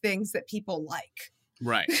create things that people like.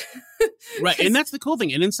 Right. Right. And that's the cool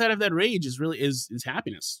thing. And inside of that rage is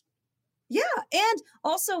happiness. Yeah. And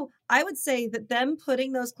also, I would say that them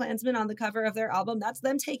putting those Klansmen on the cover of their album, that's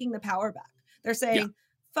them taking the power back. They're saying,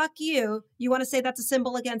 fuck you. You want to say that's a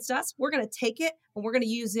symbol against us? We're going to take it and we're going to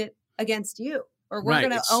use it against you. Or we're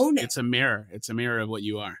going to own it. It's a mirror. It's a mirror of what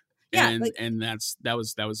you are. Yeah. And that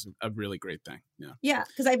was a really great thing. Yeah. Yeah.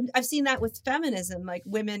 Because I've seen that with feminism, like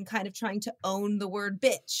women kind of trying to own the word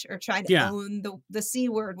bitch or trying to own the C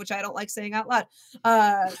word, which I don't like saying out loud.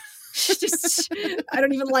 Just I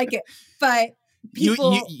don't even like it, but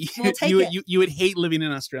people will take it. You would hate living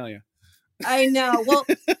in Australia. I know. Well,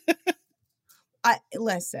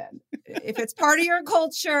 listen, if it's part of your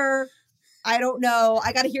culture, I don't know.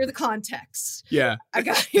 I got to hear the context. Yeah, I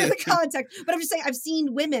got to hear the context. But I'm just saying, I've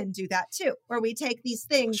seen women do that too, where we take these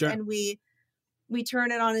things and we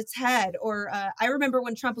turn it on its head. Or I remember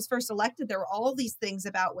when Trump was first elected, there were all these things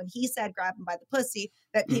about when he said "grab him by the pussy"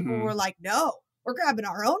 that people were like, "No. We're grabbing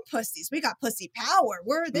our own pussies. We got pussy power.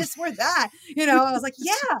 We're this, we're that." I was like,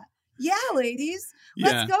 yeah, ladies,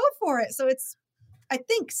 let's go for it. So it's, I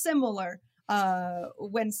think, similar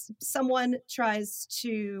when someone tries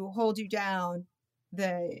to hold you down,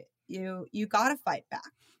 you got to fight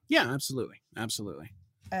back. Yeah, absolutely.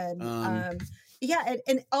 And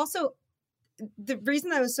and also the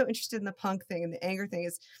reason I was so interested in the punk thing and the anger thing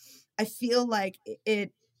is I feel like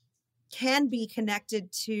it can be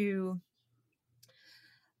connected to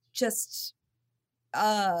just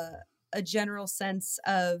a general sense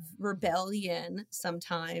of rebellion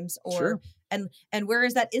sometimes, or and where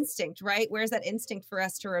is that instinct, right? Where is that instinct for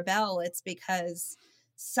us to rebel? It's because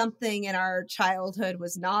something in our childhood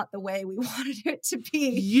was not the way we wanted it to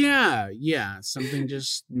be. Yeah. Something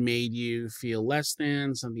just made you feel less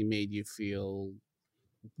than, something made you feel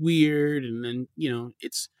weird, and then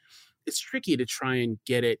it's tricky to try and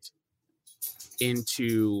get it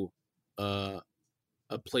into a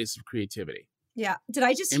place of creativity. Yeah. Did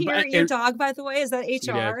I just hear your dog, by the way? Is that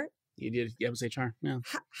HR? You did. Yeah, it was HR. Yeah.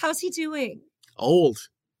 How's he doing? Old.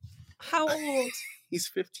 How old? He's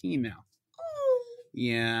 15 now. Oh.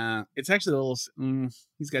 Yeah. It's actually a little,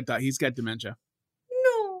 he's got dementia.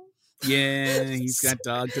 No. Yeah, he's got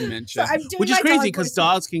dog dementia. So which is crazy because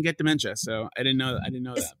dogs can get dementia. So I didn't know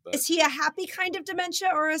that. But is he a happy kind of dementia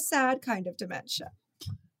or a sad kind of dementia?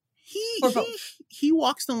 He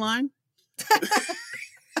walks the line.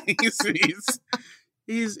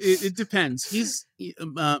 It depends.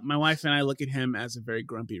 My wife and I look at him as a very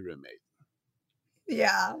grumpy roommate.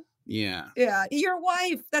 Yeah. Your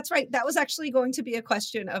wife. That's right. That was actually going to be a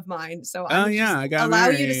question of mine. So I got allow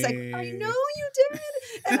married. you to say, I know you did,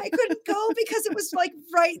 and I couldn't go because it was like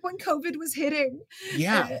right when COVID was hitting.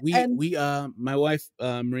 Yeah, my wife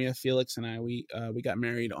Maria Felix and I we got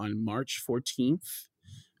married on March 14th,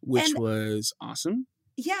 which was awesome.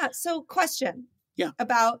 Yeah. So question. Yeah.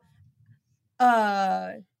 About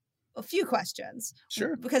a few questions.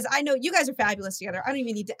 Sure. Because I know you guys are fabulous together. I don't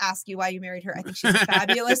even need to ask you why you married her. I think she's a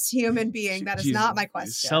fabulous human being. That is She's not my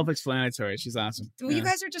question. Self-explanatory. She's awesome. Well, you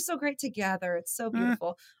guys are just so great together. It's so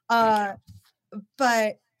beautiful. Thank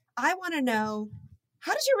But I want to know,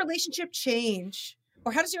 how does your relationship change?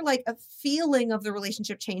 Or how does your like a feeling of the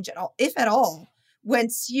relationship change at all, if at all,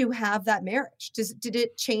 once you have that marriage? Did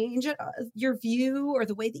it change your view or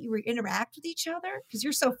the way that you interact with each other? Because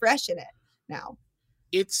you're so fresh in it now.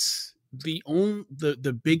 It's the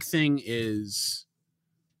big thing is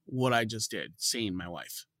what I just did, seeing my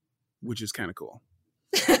wife, which is kind of cool.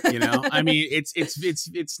 You know, I mean,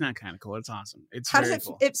 it's not kind of cool. It's awesome. It's How very does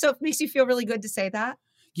cool. So it makes you feel really good to say that?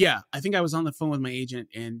 Yeah, I think I was on the phone with my agent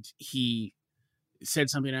and he said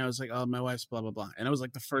something and I was like, oh, my wife's blah, blah, blah. And it was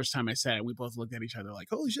like the first time I said it, we both looked at each other like,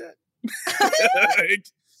 holy shit. Like,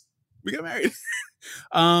 we got married.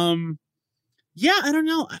 Yeah, I don't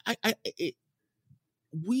know.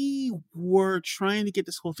 We were trying to get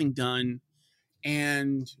this whole thing done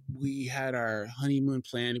and we had our honeymoon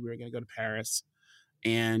planned. We were going to go to Paris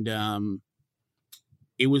and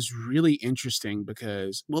it was really interesting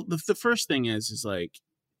because, well, the first thing is like,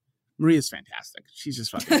 Maria's fantastic. She's just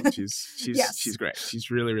fucking, Yes. she's great. She's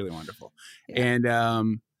really, really wonderful. Yeah.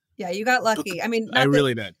 And Yeah, you got lucky. I mean, I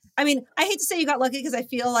really did. I mean, I hate to say you got lucky because I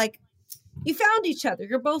feel like you found each other.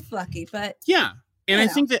 You're both lucky, but Yeah. And you I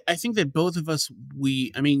know. think that both of us,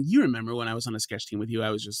 I mean, you remember when I was on a sketch team with you, I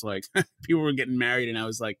was just like, people were getting married and I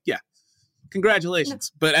was like, yeah,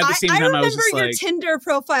 congratulations. But at the same time, I was just remember your like, Tinder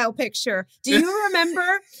profile picture. Do you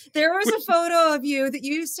remember there was a photo of you that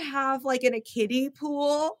you used to have like in a kiddie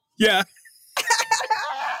pool? yeah,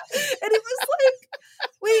 And it was like,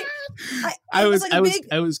 wait, I was like a big,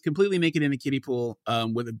 I was completely naked in a kiddie pool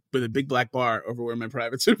with a big black bar over where my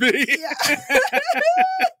privates would be. yeah.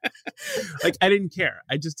 Like I didn't care.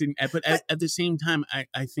 I just didn't. But at the same time, I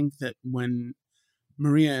think that when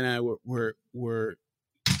Maria and I were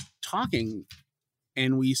talking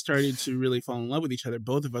and we started to really fall in love with each other,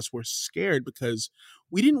 both of us were scared because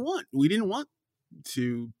we didn't want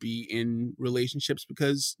to be in relationships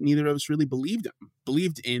because neither of us really believed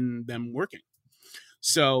in them working.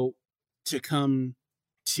 So to come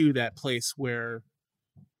to that place where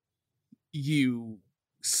you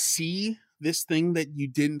see this thing that you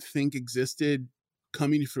didn't think existed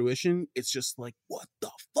coming to fruition, it's just like, what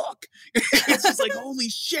the fuck? It's just like, holy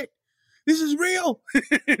shit, this is real.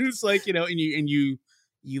 It's like, you know, and you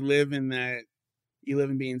live in that, you live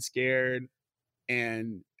in being scared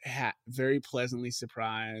and very pleasantly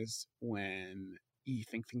surprised when you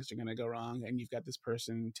think things are going to go wrong and you've got this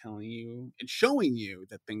person telling you and showing you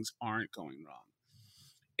that things aren't going wrong.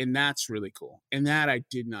 And that's really cool. And that I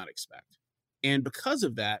did not expect. And because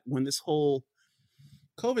of that, when this whole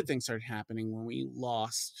COVID thing started happening, when we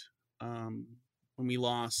lost the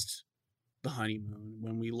honeymoon,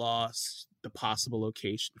 when we lost the possible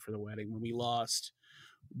location for the wedding, when we lost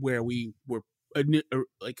where we were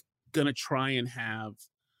like gonna try and have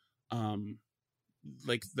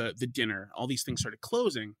like the dinner, all these things started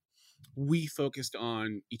closing, we focused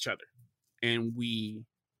on each other. And we,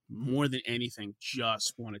 more than anything,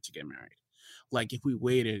 just wanted to get married. Like if we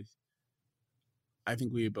waited, I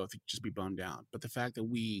think we would both just be bummed out. But the fact that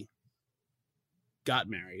we got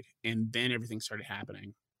married and then everything started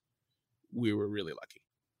happening, we were really lucky.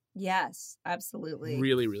 Yes, absolutely.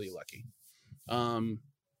 Really, really lucky. And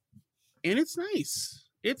it's nice.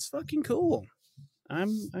 It's fucking cool.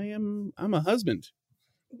 I'm a husband.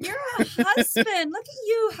 You're a husband. Look at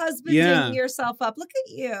you, husbanding yourself up. Look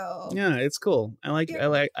at you. Yeah, it's cool. I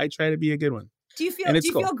try to be a good one. Do you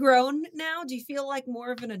feel grown now? Do you feel like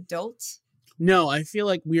more of an adult? No, I feel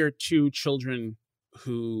like we are two children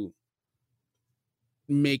who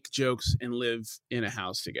make jokes and live in a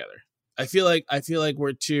house together. I feel like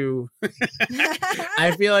we're two.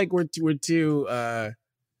 I feel like we're two.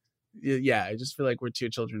 Yeah, I just feel like we're two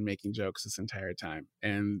children making jokes this entire time,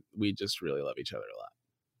 and we just really love each other a lot.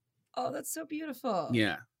 Oh, that's so beautiful.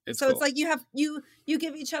 Yeah, It's cool. like you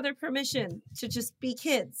give each other permission to just be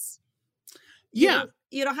kids. Yeah,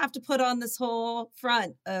 you don't have to put on this whole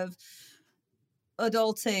front of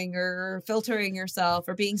adulting or filtering yourself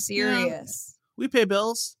or being serious. We pay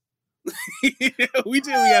bills. We do what we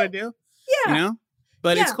gotta do. Yeah, you know,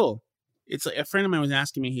 but it's Yeah. cool. It's like a friend of mine was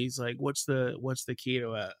asking me. He's like, "What's the key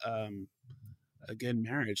to a good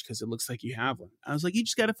marriage? Because it looks like you have one." I was like, "You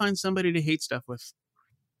just got to find somebody to hate stuff with.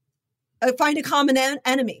 Find a common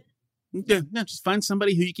enemy. Yeah, no, just find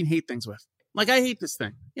somebody who you can hate things with. Like, I hate this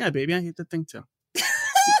thing. Yeah, baby, I hate that thing too.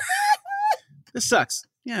 This sucks.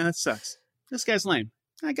 Yeah, that sucks. This guy's lame.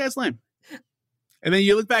 That guy's lame. And then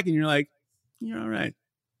you look back and you're like, you're all right.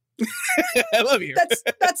 I love you.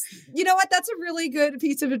 That's you know what? That's a really good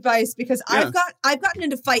piece of advice because Yeah. I've gotten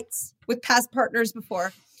into fights with past partners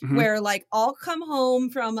before Mhm. where like I'll come home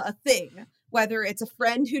from a thing, whether it's a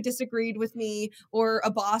friend who disagreed with me or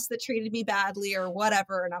a boss that treated me badly or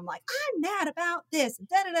whatever, and I'm like, I'm mad about this,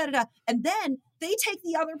 da da da da, da. And then they take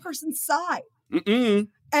the other person's side. Mm-mm.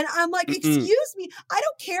 And I'm like, Mm-mm. excuse me, I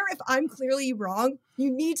don't care if I'm clearly wrong. You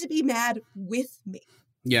need to be mad with me.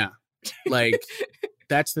 Yeah. Like,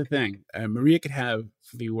 that's the thing. Maria could have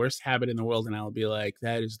the worst habit in the world, and I'll be like,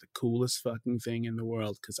 that is the coolest fucking thing in the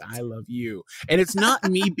world because I love you. And it's not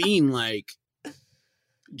me being like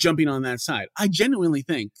jumping on that side. I genuinely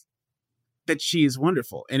think that she is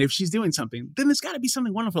wonderful. And if she's doing something, then there's got to be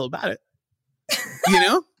something wonderful about it. You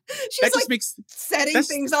know? She's That like just makes. setting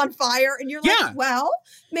things on fire, and you're like, Yeah. well,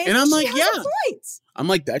 maybe And I'm she like, has yeah. a point. I'm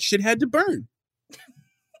like, that shit had to burn.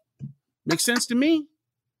 Makes sense to me.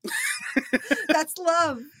 That's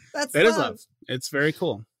love. That's That love. is love. It's very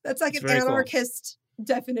cool. That's like It's an very cool. anarchist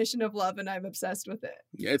definition of love, and I'm obsessed with it.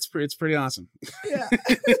 Yeah, it's pretty awesome. Yeah,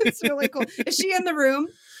 it's really cool. Is she in the room?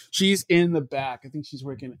 She's in the back. I think she's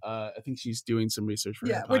working. I think she's doing some research for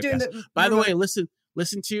Yeah, her we're doing podcast. the. By the we're way,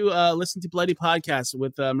 listen to Bloody Podcast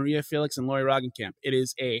with Maria Felix and Lori Roggenkamp. It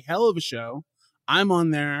is a hell of a show. I'm on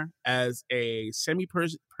there as a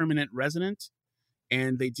semi-permanent resident,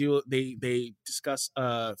 and they discuss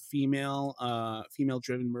female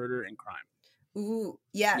driven murder and crime. Ooh,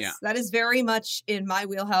 yes, Yeah. that is very much in my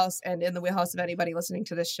wheelhouse and in the wheelhouse of anybody listening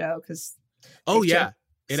to this show. Because Oh yeah,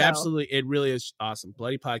 So- it really is awesome.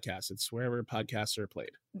 Bloody Podcast. It's wherever podcasts are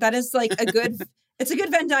played. that is like a good. It's a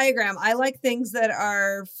good Venn diagram. I like things that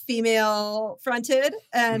are female fronted,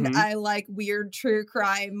 and Mhm. I like weird true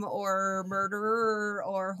crime or murder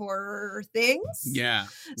or horror things. Yeah.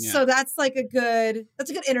 Yeah. So that's like a good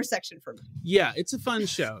intersection for me. Yeah, it's a fun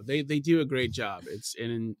show. They do a great job. It's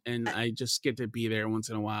and I just get to be there once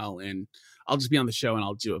in a while, and I'll just be on the show and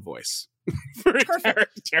I'll do a voice for a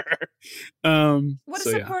Perfect. character. What a so,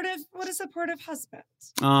 yeah. supportive husband.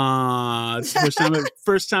 It's the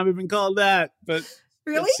first time I've been called that. But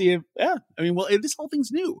Really? let's see if I mean, well, this whole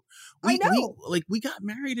thing's new. I know. We got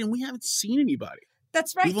married and we haven't seen anybody.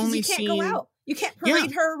 That's right. We've Because only you can't go seen- out. You can't Yeah.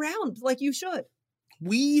 parade her around like you should.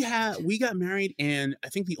 We got married, and I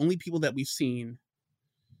think the only people that we've seen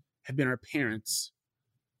have been our parents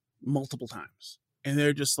multiple times. And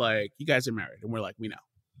they're just like, you guys are married. And we're like, we know.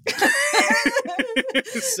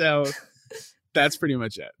 So that's pretty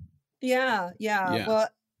much it. Yeah. Yeah.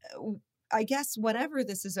 Well, I guess whenever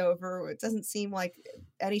this is over, it doesn't seem like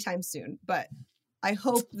anytime soon, but I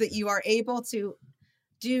hope that you are able to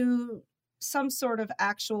do some sort of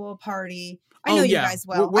actual party. I know you guys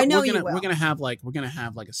will. I know you will. We're gonna have like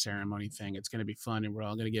a ceremony thing. It's gonna be fun, and we're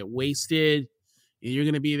all gonna get wasted. And you're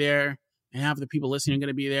gonna be there, and half the people listening are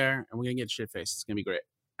gonna be there, and we're gonna get shit faced. It's gonna be great.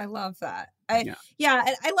 I love that. Yeah. Yeah,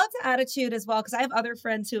 and I love the attitude as well because I have other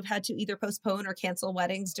friends who have had to either postpone or cancel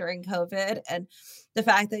weddings during COVID, and the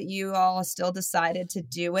fact that you all still decided to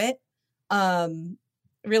do it,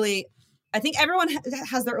 really, I think everyone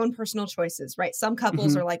has their own personal choices, right? Some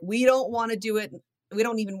couples are like, we don't want to do it. We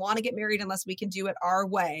don't even want to get married unless we can do it our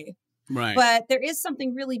way. Right. But there is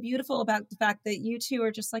something really beautiful about the fact that you two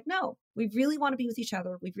are just like, no, we really want to be with each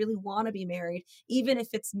other. We really want to be married, even if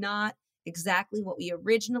it's not exactly what we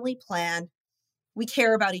originally planned. We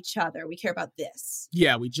care about each other. We care about this.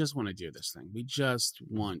 Yeah, we just want to do this thing. We just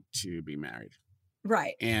want to be married.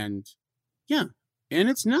 Right. And yeah, and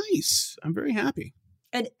it's nice. I'm very happy.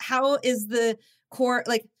 And how is the core,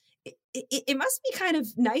 like, it must be kind of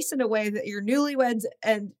nice in a way that you're newlyweds,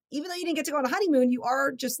 and even though you didn't get to go on a honeymoon, you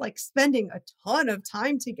are just like spending a ton of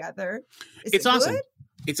time together. It's awesome. Good?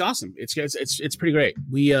 It's awesome. It's pretty great.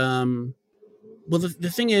 We well,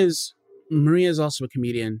 the thing is, Maria is also a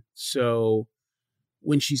comedian, so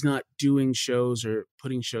when she's not doing shows or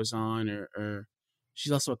putting shows on, or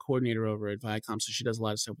she's also a coordinator over at Viacom, so she does a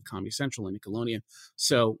lot of stuff with Comedy Central and Nickelodeon.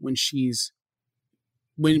 So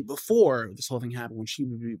before this whole thing happened, when she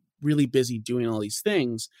would be really busy doing all these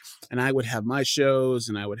things, and I would have my shows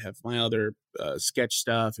and I would have my other sketch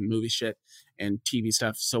stuff and movie shit and TV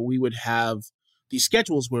stuff. So we would have these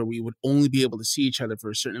schedules where we would only be able to see each other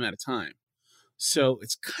for a certain amount of time. So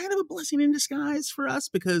it's kind of a blessing in disguise for us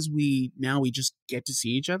because we just get to see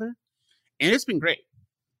each other, and it's been great.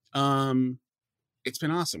 It's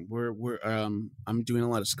been awesome. I'm doing a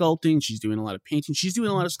lot of sculpting. She's doing a lot of painting. She's doing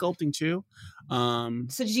a lot of sculpting too.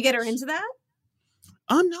 So did you get her into that?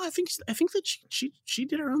 No, I think that she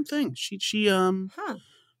did her own thing.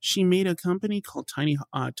 She made a company called Tiny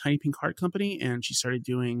Pink Heart Company, and she started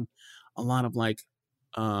doing a lot of like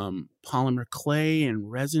polymer clay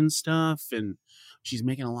and resin stuff and she's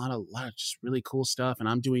making a lot of just really cool stuff, and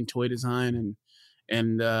I'm doing toy design,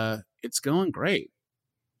 and it's going great.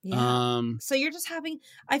 Yeah. So you're just having.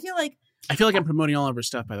 I feel like I'm promoting all of her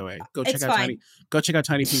stuff. By the way, go check out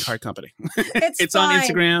Tiny Pink Heart Company. It's on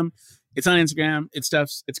Instagram. It's on Instagram. It's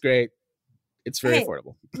great. It's very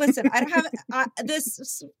affordable. Listen, I don't have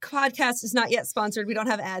this podcast is not yet sponsored. We don't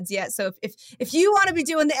have ads yet. So if you want to be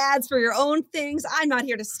doing the ads for your own things, I'm not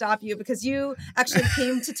here to stop you because you actually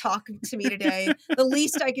came to talk to me today. The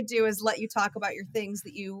least I could do is let you talk about your things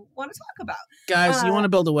that you want to talk about. Guys, you want to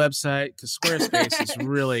build a website because Squarespace has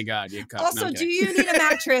really got you covered. Also, do you need a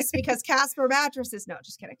mattress? Because Casper mattresses. No,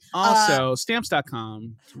 just kidding. Also,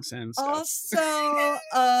 stamps.com. Also,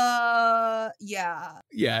 yeah.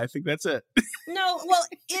 Yeah, I think that's it. No, well,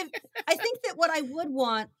 I think that what I would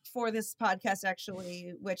want for this podcast,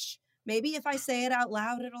 actually, which maybe if I say it out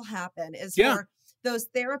loud, it'll happen, is for those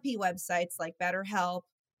therapy websites like BetterHelp,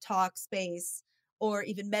 Talkspace, or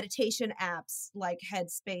even meditation apps like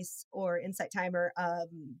Headspace or Insight Timer.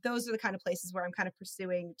 Those are the kind of places where I'm kind of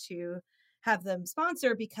pursuing to have them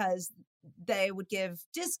sponsor because they would give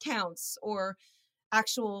discounts or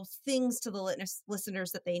actual things to the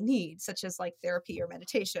listeners that they need, such as like therapy or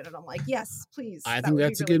meditation. And I'm like, yes, please. I think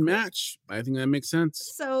that's a good match. I think that makes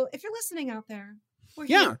sense. So if you're listening out there, we're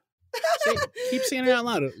here. Keep saying it out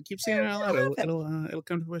loud. Keep saying it out loud. It'll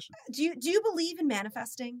come to fruition. Do you believe in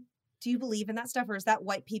manifesting? Do you believe in that stuff, or is that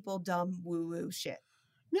white people dumb woo woo shit?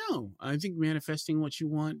 No, I think manifesting what you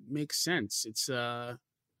want makes sense. It's I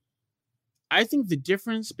think the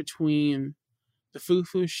difference between the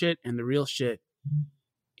foo-foo shit and the real shit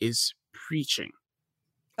is preaching.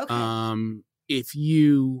 Okay. If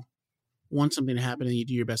you want something to happen and you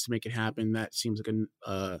do your best to make it happen, that seems like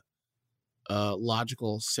a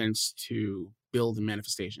logical sense to build a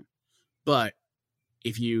manifestation. But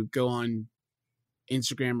if you go on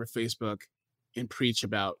Instagram or Facebook and preach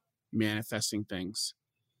about manifesting things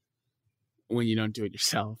when you don't do it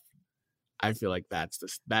yourself, I feel like that's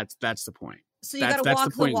the point. So you got to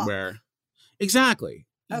walk the walk. Where exactly.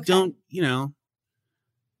 Okay.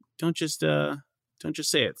 Don't just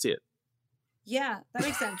say it, see it. Yeah, that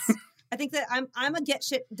makes sense. I think that I'm a get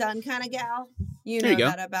shit done kind of gal. You know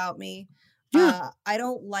that about me. Yeah. I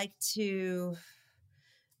don't like to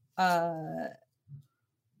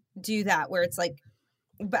do that where it's like,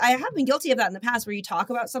 but I have been guilty of that in the past where you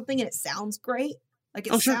talk about something and it sounds great. Like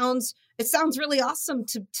it sounds really awesome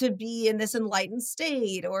to be in this enlightened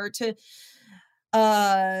state or to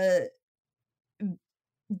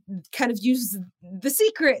kind of use The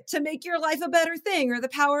Secret to make your life a better thing or The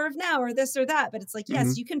Power of Now or this or that. But it's like,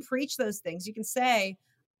 yes, you can preach those things. You can say,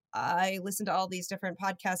 I listen to all these different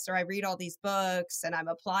podcasts or I read all these books and I'm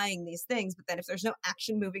applying these things. But then if there's no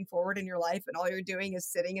action moving forward in your life and all you're doing is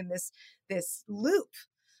sitting in this loop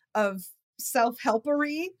of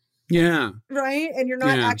self-helpery, right? And you're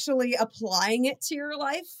not actually applying it to your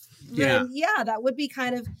life, then that would be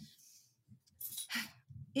kind of,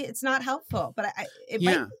 it's not helpful. But I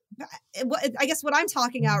guess what I'm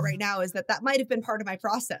talking out right now is that might have been part of my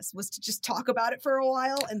process, was to just talk about it for a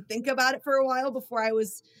while and think about it for a while before I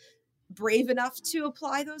was brave enough to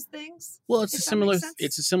apply those things. Well, it's a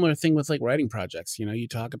similar thing with like writing projects. You know, you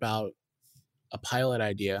talk about a pilot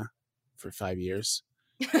idea for 5 years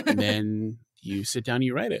and then you sit down and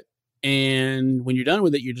you write it. And when you're done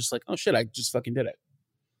with it, you're just like, oh shit, I just fucking did it.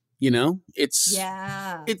 You know, it's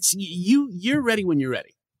you're ready when you're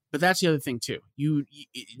ready. But that's the other thing too. You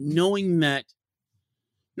knowing that,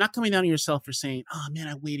 not coming down on yourself for saying, "Oh man,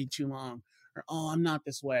 I waited too long," or "Oh, I'm not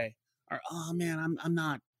this way," or "Oh man, I'm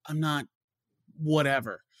not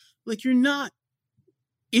whatever." Like you're not.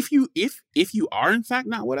 If you are in fact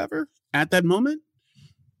not whatever at that moment,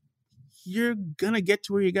 you're gonna get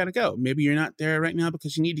to where you gotta go. Maybe you're not there right now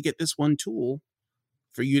because you need to get this one tool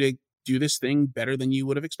for you to do this thing better than you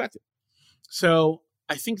would have expected. So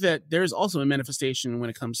I think that there's also a manifestation when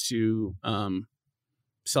it comes to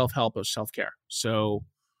self-help or self-care. So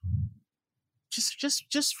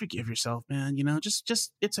just forgive yourself, man. You know,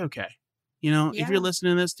 just it's okay. You know, if you're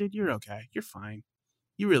listening to this, dude, you're okay. You're fine.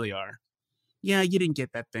 You really are. Yeah, you didn't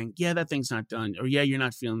get that thing. Yeah, that thing's not done. Or yeah, you're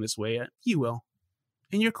not feeling this way yet. You will.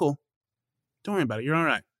 And you're cool. Don't worry about it. You're all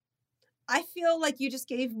right. I feel like you just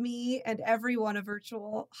gave me and everyone a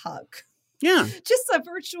virtual hug. Yeah. Just a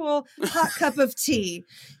virtual hot cup of tea.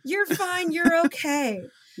 You're fine. You're okay.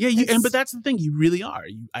 Yeah. But that's the thing. You really are.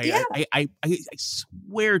 I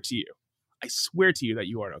swear to you. I swear to you that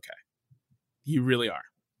you are okay. You really are.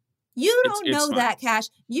 You don't know fun. that, Cash.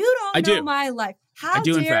 You don't know my life. How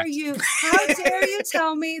dare you? How dare you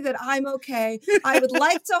tell me that I'm okay? I would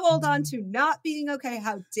like to hold on to not being okay.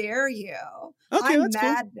 How dare you? Okay, I'm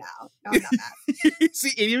mad now. No, I'm not mad.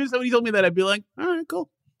 See, even if somebody told me that, I'd be like, all right, cool.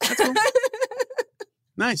 That's cool.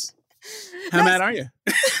 Nice. How mad are you?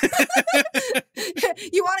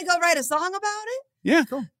 You want to go write a song about it? Yeah,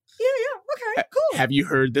 cool. Yeah. Okay, cool. Have you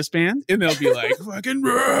heard this band? And they'll be like, fucking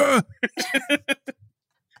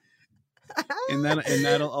and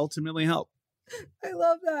that'll ultimately help. I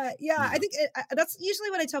love that. Yeah, I think that's usually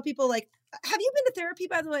what I tell people. Like, have you been to therapy,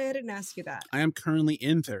 by the way? I didn't ask you that. I am currently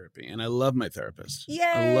in therapy, and I love my therapist. Yay!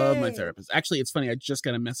 I love my therapist. Actually, it's funny. I just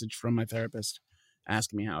got a message from my therapist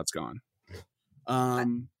asking me how it's going. I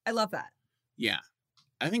love that. Yeah.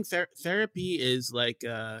 I think therapy is like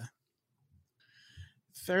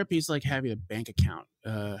having a bank account.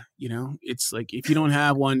 You know, it's like if you don't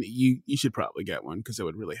have one, you should probably get one because it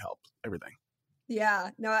would really help everything. Yeah,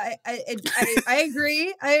 no, I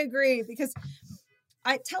agree. I agree because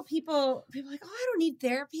I tell people like, oh, I don't need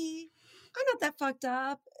therapy. I'm not that fucked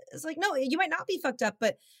up. It's like, no, you might not be fucked up,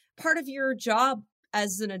 but part of your job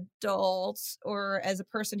as an adult or as a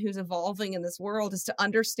person who's evolving in this world is to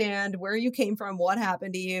understand where you came from, what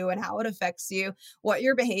happened to you and how it affects you, what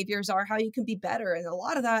your behaviors are, how you can be better. And a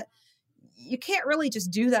lot of that, you can't really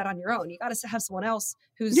just do that on your own. You got to have someone else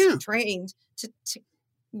who's trained to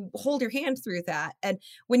hold your hand through that. And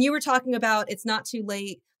when you were talking about it's not too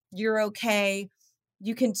late, you're okay,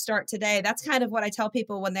 you can start today. That's kind of what I tell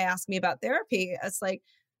people when they ask me about therapy. It's like,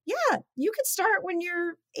 yeah, you can start when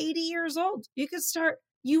you're 80 years old. You can start,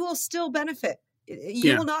 you will still benefit.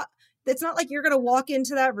 You will not, it's not like you're going to walk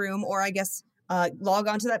into that room or I guess log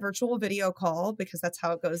onto that virtual video call because that's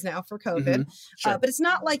how it goes now for COVID. Mm-hmm. Sure. But it's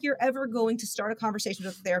not like you're ever going to start a conversation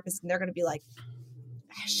with a therapist and they're going to be like,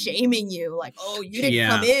 shaming you like, oh, you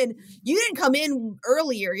didn't come in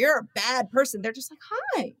earlier, you're a bad person. They're just like,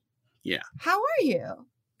 hi, how are you?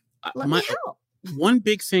 Let me help. One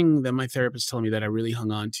big thing that my therapist told me that I really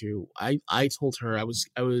hung on to, I told her I was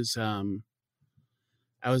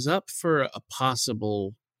up for a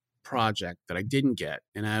possible project that I didn't get,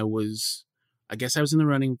 and I guess I was in the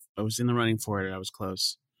running for it. I was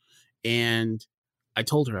close, and I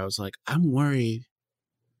told her, I was like, I'm worried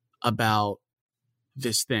about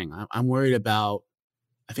this thing. I'm worried about,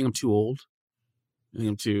 I think I'm too old. I think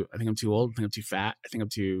I'm too old. I think I'm too fat. I think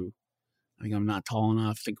I'm not tall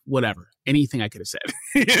enough. I think whatever, anything I could have said.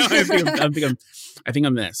 You know, I think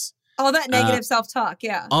I'm this. All that negative self-talk.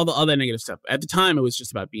 Yeah. All that negative stuff. At the time, it was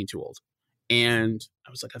just about being too old. And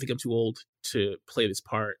I was like, I think I'm too old to play this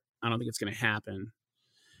part. I don't think it's going to happen.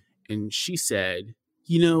 And she said,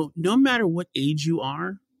 you know, no matter what age you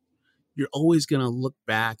are, you're always going to look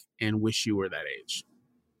back and wish you were that age.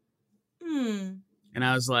 And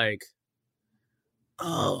I was like,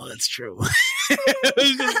 oh, that's true. I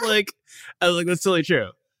was like, that's totally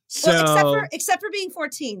true. So, well, except for being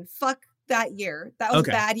 14, fuck that year. That was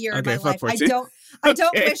a bad year in my life. 14. I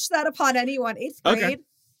don't wish that upon anyone. 8th grade. Okay.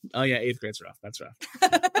 Oh yeah, 8th grade's rough. That's rough.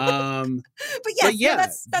 But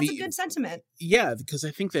that's a good sentiment. Yeah, because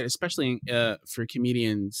I think that especially for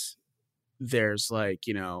comedians, there's like,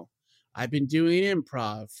 you know, I've been doing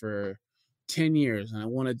improv for 10 years and I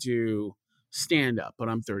want to do stand up, but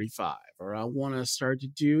I'm 35, or I want to start to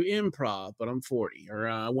do improv, but I'm 40, or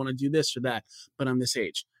I want to do this or that, but I'm this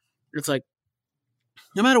age. It's like,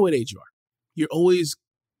 no matter what age you are,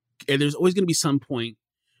 there's always going to be some point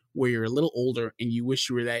where you're a little older and you wish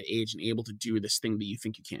you were that age and able to do this thing that you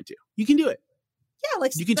think you can't do. You can do it. Yeah.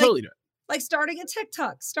 You can totally do it. Like starting a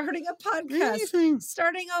TikTok, starting a podcast,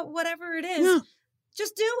 starting a whatever it is. Yeah.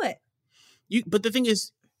 Just do it. But the thing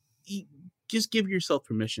is, you just give yourself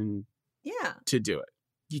permission to do it.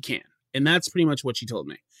 You can. And that's pretty much what she told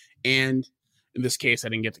me. And in this case, I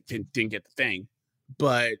didn't get the thing.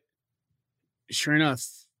 But sure enough,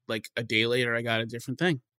 like a day later, I got a different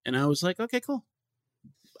thing. And I was like, okay, cool.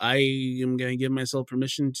 I am going to give myself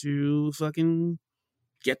permission to fucking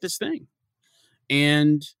get this thing.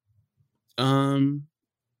 And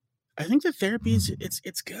I think that therapy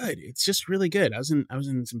it's good. It's just really good. I was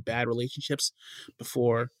in some bad relationships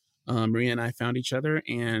before Maria and I found each other,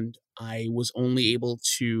 and I was only able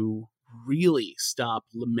to really stop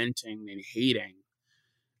lamenting and hating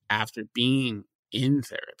after being in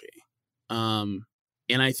therapy.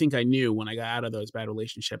 And I think I knew when I got out of those bad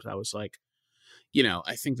relationships, I was like, you know,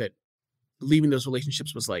 I think that leaving those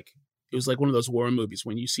relationships was like, it was like one of those war movies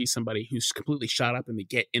when you see somebody who's completely shot up and they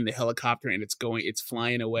get in the helicopter and it's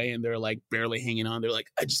flying away and they're like barely hanging on. They're like,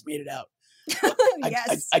 I just made it out.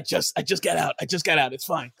 Yes. I just got out. It's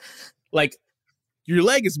fine. Like, your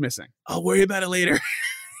leg is missing. I'll worry about it later.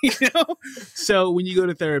 So when you go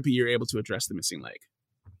to therapy, you're able to address the missing leg.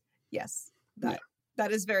 Yes, that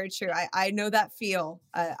is very true. I know that feel.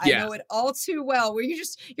 I know it all too well. Where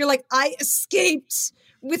you're like, I escaped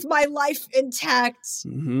with my life intact.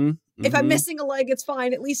 Mm-hmm. If I'm missing a leg, it's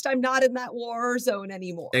fine. At least I'm not in that war zone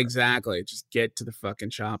anymore. Exactly. Just get to the fucking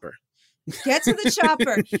chopper. Get to the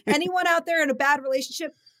chopper. Anyone out there in a bad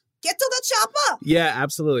relationship, get to the chopper. Yeah,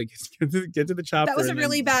 absolutely. Get to the chopper. That was a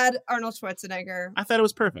really bad Arnold Schwarzenegger. I thought it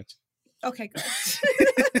was perfect. Okay, good.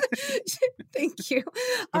 Thank you.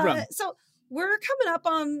 No problem. So we're coming up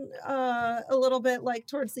on a little bit like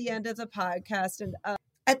towards the end of the podcast. And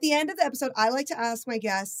at the end of the episode, I like to ask my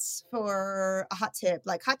guests for a hot tip,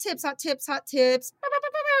 like hot tips about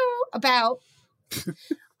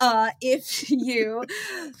if you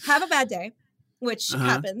have a bad day, which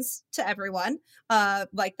happens to everyone,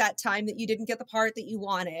 like that time that you didn't get the part that you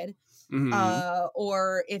wanted,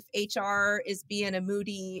 or if HR is being a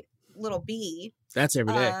moody little bee. That's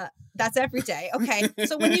every day. That's every day. Okay.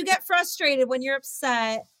 So when you get frustrated, when you're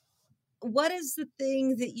upset, what is the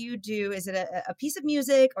thing that you do? Is it a piece of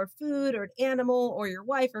music or food or an animal or your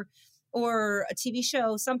wife or a TV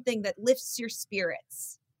show, something that lifts your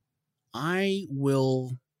spirits? I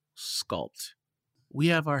will sculpt. We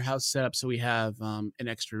have our house set up so we have an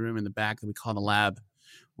extra room in the back that we call the lab,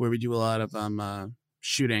 where we do a lot of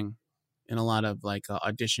shooting and a lot of like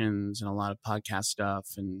auditions and a lot of podcast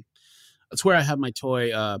stuff, and that's where I have my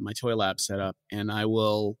toy lab set up. And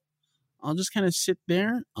I'll just kind of sit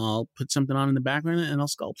there. I'll put something on in the background and I'll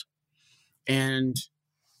sculpt. And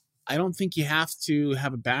I don't think you have to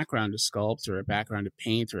have a background to sculpt or a background to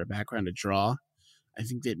paint or a background to draw. I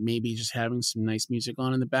think that maybe just having some nice music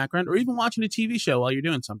on in the background, or even watching a TV show while you're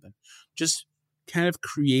doing something, just kind of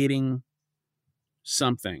creating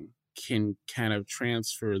something can kind of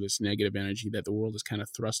transfer this negative energy that the world has kind of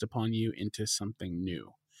thrust upon you into something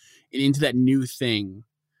new. And into that new thing,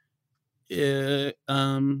 you're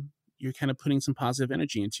kind of putting some positive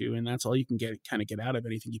energy into, and that's all you can get out of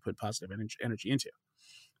anything you put positive energy into.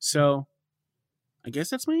 So I guess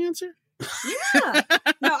that's my answer. Yeah.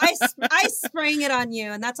 No, I sprang it on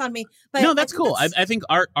you, and that's on me. But no, that's cool. I think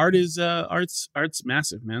art's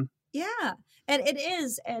massive, man. Yeah, and it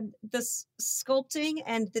is, and the sculpting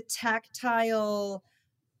and the tactile,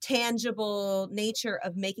 tangible nature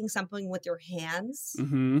of making something with your hands.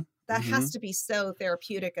 That has to be so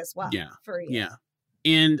therapeutic as well. Yeah. For you. Yeah.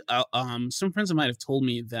 And some friends of mine have told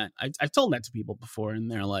me that I've told that to people before, and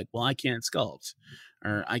they're like, well, I can't sculpt,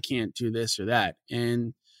 or I can't do this or that.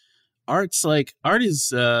 And art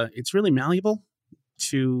is it's really malleable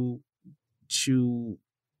to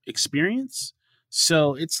experience.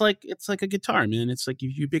 So it's like a guitar, man. It's like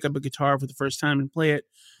if you pick up a guitar for the first time and play it,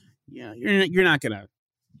 yeah, you're not gonna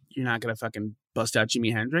fucking bust out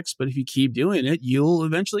Jimi Hendrix, but if you keep doing it, you'll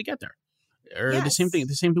eventually get there. Or Yes. the same thing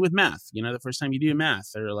with math. The first time you do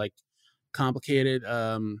math or like complicated,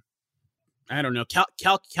 I don't know,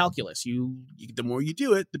 calculus. The more you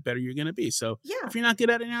do it, the better you're gonna be. So Yeah. if you're not good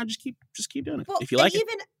at it now, just keep doing it. Well, If you like it.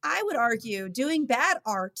 even I would argue doing bad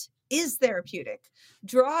art is therapeutic.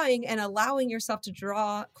 Drawing and allowing yourself to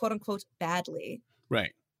draw, quote unquote, badly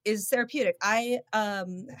Right. is therapeutic. I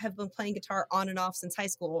have been playing guitar on and off since high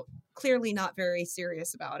school, clearly not very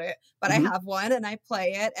serious about it, but I have one and I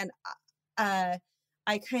play it. And I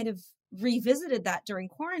kind of revisited that during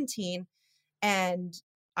quarantine, and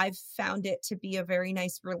I've found it to be a very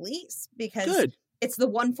nice release because Good. it's the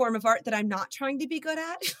one form of art that I'm not trying to be good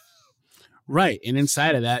at. Right. And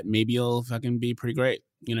inside of that, maybe you'll fucking be pretty great.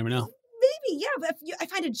 You never know. Maybe, yeah, but I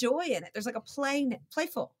find a joy in it. There's like a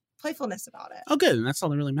playfulness about it. Oh, good. And that's all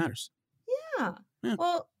that really matters. Yeah. Yeah.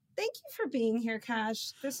 Well, thank you for being here,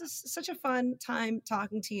 Cash. This is such a fun time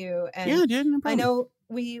talking to you. And Yeah, dude. No I problem. know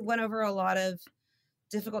we went over a lot of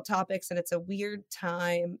difficult topics and it's a weird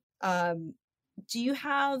time. Do you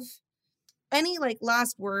have any like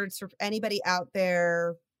last words for anybody out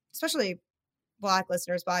there, especially Black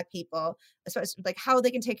listeners, Black people, especially like how they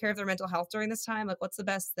can take care of their mental health during this time? Like what's the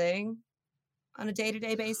best thing on a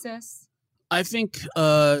day-to-day basis? I think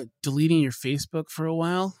deleting your Facebook for a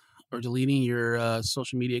while or deleting your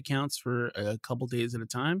social media accounts for a couple days at a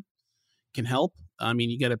time can help. I mean,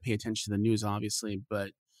 you got to pay attention to the news, obviously,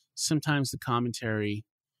 but sometimes the commentary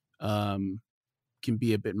can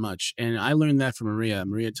be a bit much. And I learned that from Maria.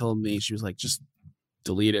 Maria told me, she was like, just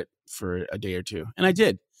delete it for a day or two. And I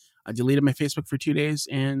did. I deleted my Facebook for 2 days,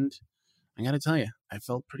 and I got to tell you, I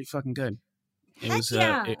felt pretty fucking good. It was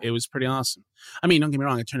it was pretty awesome. I mean, don't get me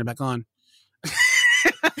wrong, I turned it back on.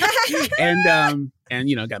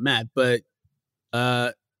 and got mad, but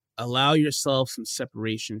allow yourself some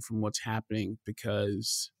separation from what's happening,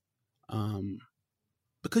 because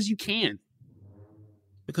Because you can.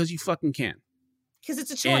 Because you fucking can. Because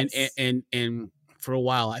it's a choice. And for a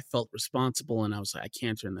while, I felt responsible, and I was like, I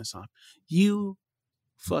can't turn this off. You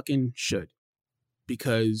fucking should.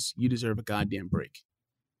 Because you deserve a goddamn break.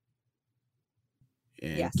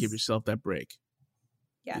 And Yes. give yourself that break.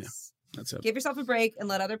 Yes. That's it. Give yourself a break and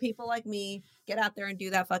let other people like me get out there and do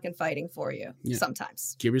that fucking fighting for you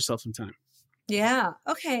sometimes. Give yourself some time. Yeah.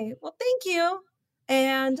 Okay. Well, thank you.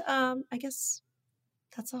 And I guess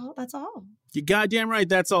that's all. You goddamn right.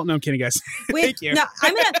 That's all. No, I'm kidding, guys. Thank you. No,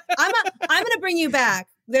 I'm gonna bring you back.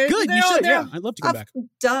 Good. You should. Yeah, I'd love to go back.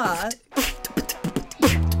 Duh.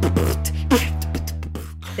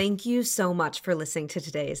 Thank you so much for listening to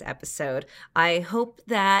today's episode. I hope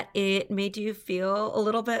that it made you feel a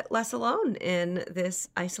little bit less alone in this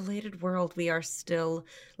isolated world we are still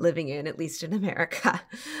living in, at least in America.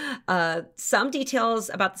 Some details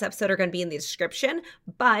about this episode are going to be in the description,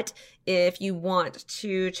 but if you want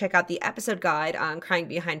to check out the episode guide on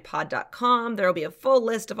cryingbehindpod.com, there will be a full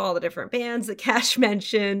list of all the different bands that Cash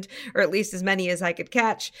mentioned, or at least as many as I could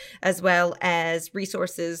catch, as well as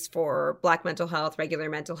resources for Black mental health, regular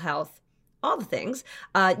mental health, all the things.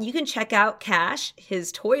 You can check out Cash,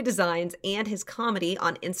 his toy designs, and his comedy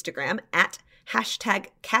on Instagram at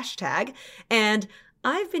 #CashTag. And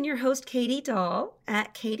I've been your host, Katie Dahl,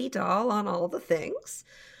 at Katie Dahl on all the things.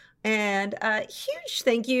 And a huge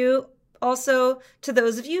thank you also to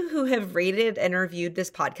those of you who have rated and reviewed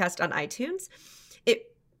this podcast on iTunes.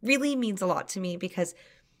 It really means a lot to me because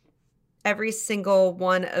every single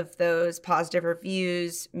one of those positive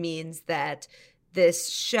reviews means that this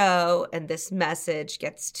show and this message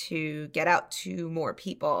gets to get out to more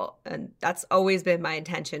people. And that's always been my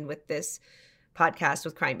intention with this podcast,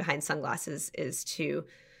 with Crying Behind Sunglasses, is to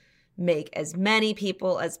make as many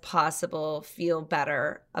people as possible feel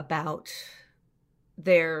better about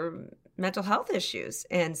their mental health issues.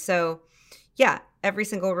 And so, yeah, every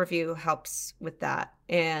single review helps with that.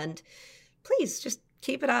 And please just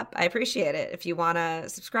keep it up. I appreciate it. If you want to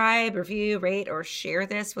subscribe, review, rate, or share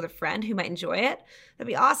this with a friend who might enjoy it, that'd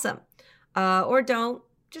be awesome. Or don't.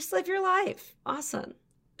 Just live your life. Awesome.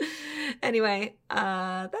 Anyway,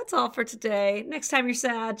 that's all for today. Next time you're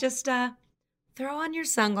sad, just throw on your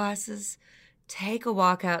sunglasses, take a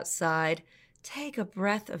walk outside, take a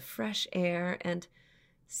breath of fresh air, and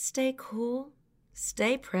stay cool,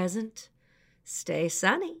 stay present, stay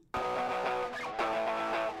sunny.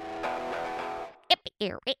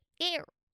 Ew.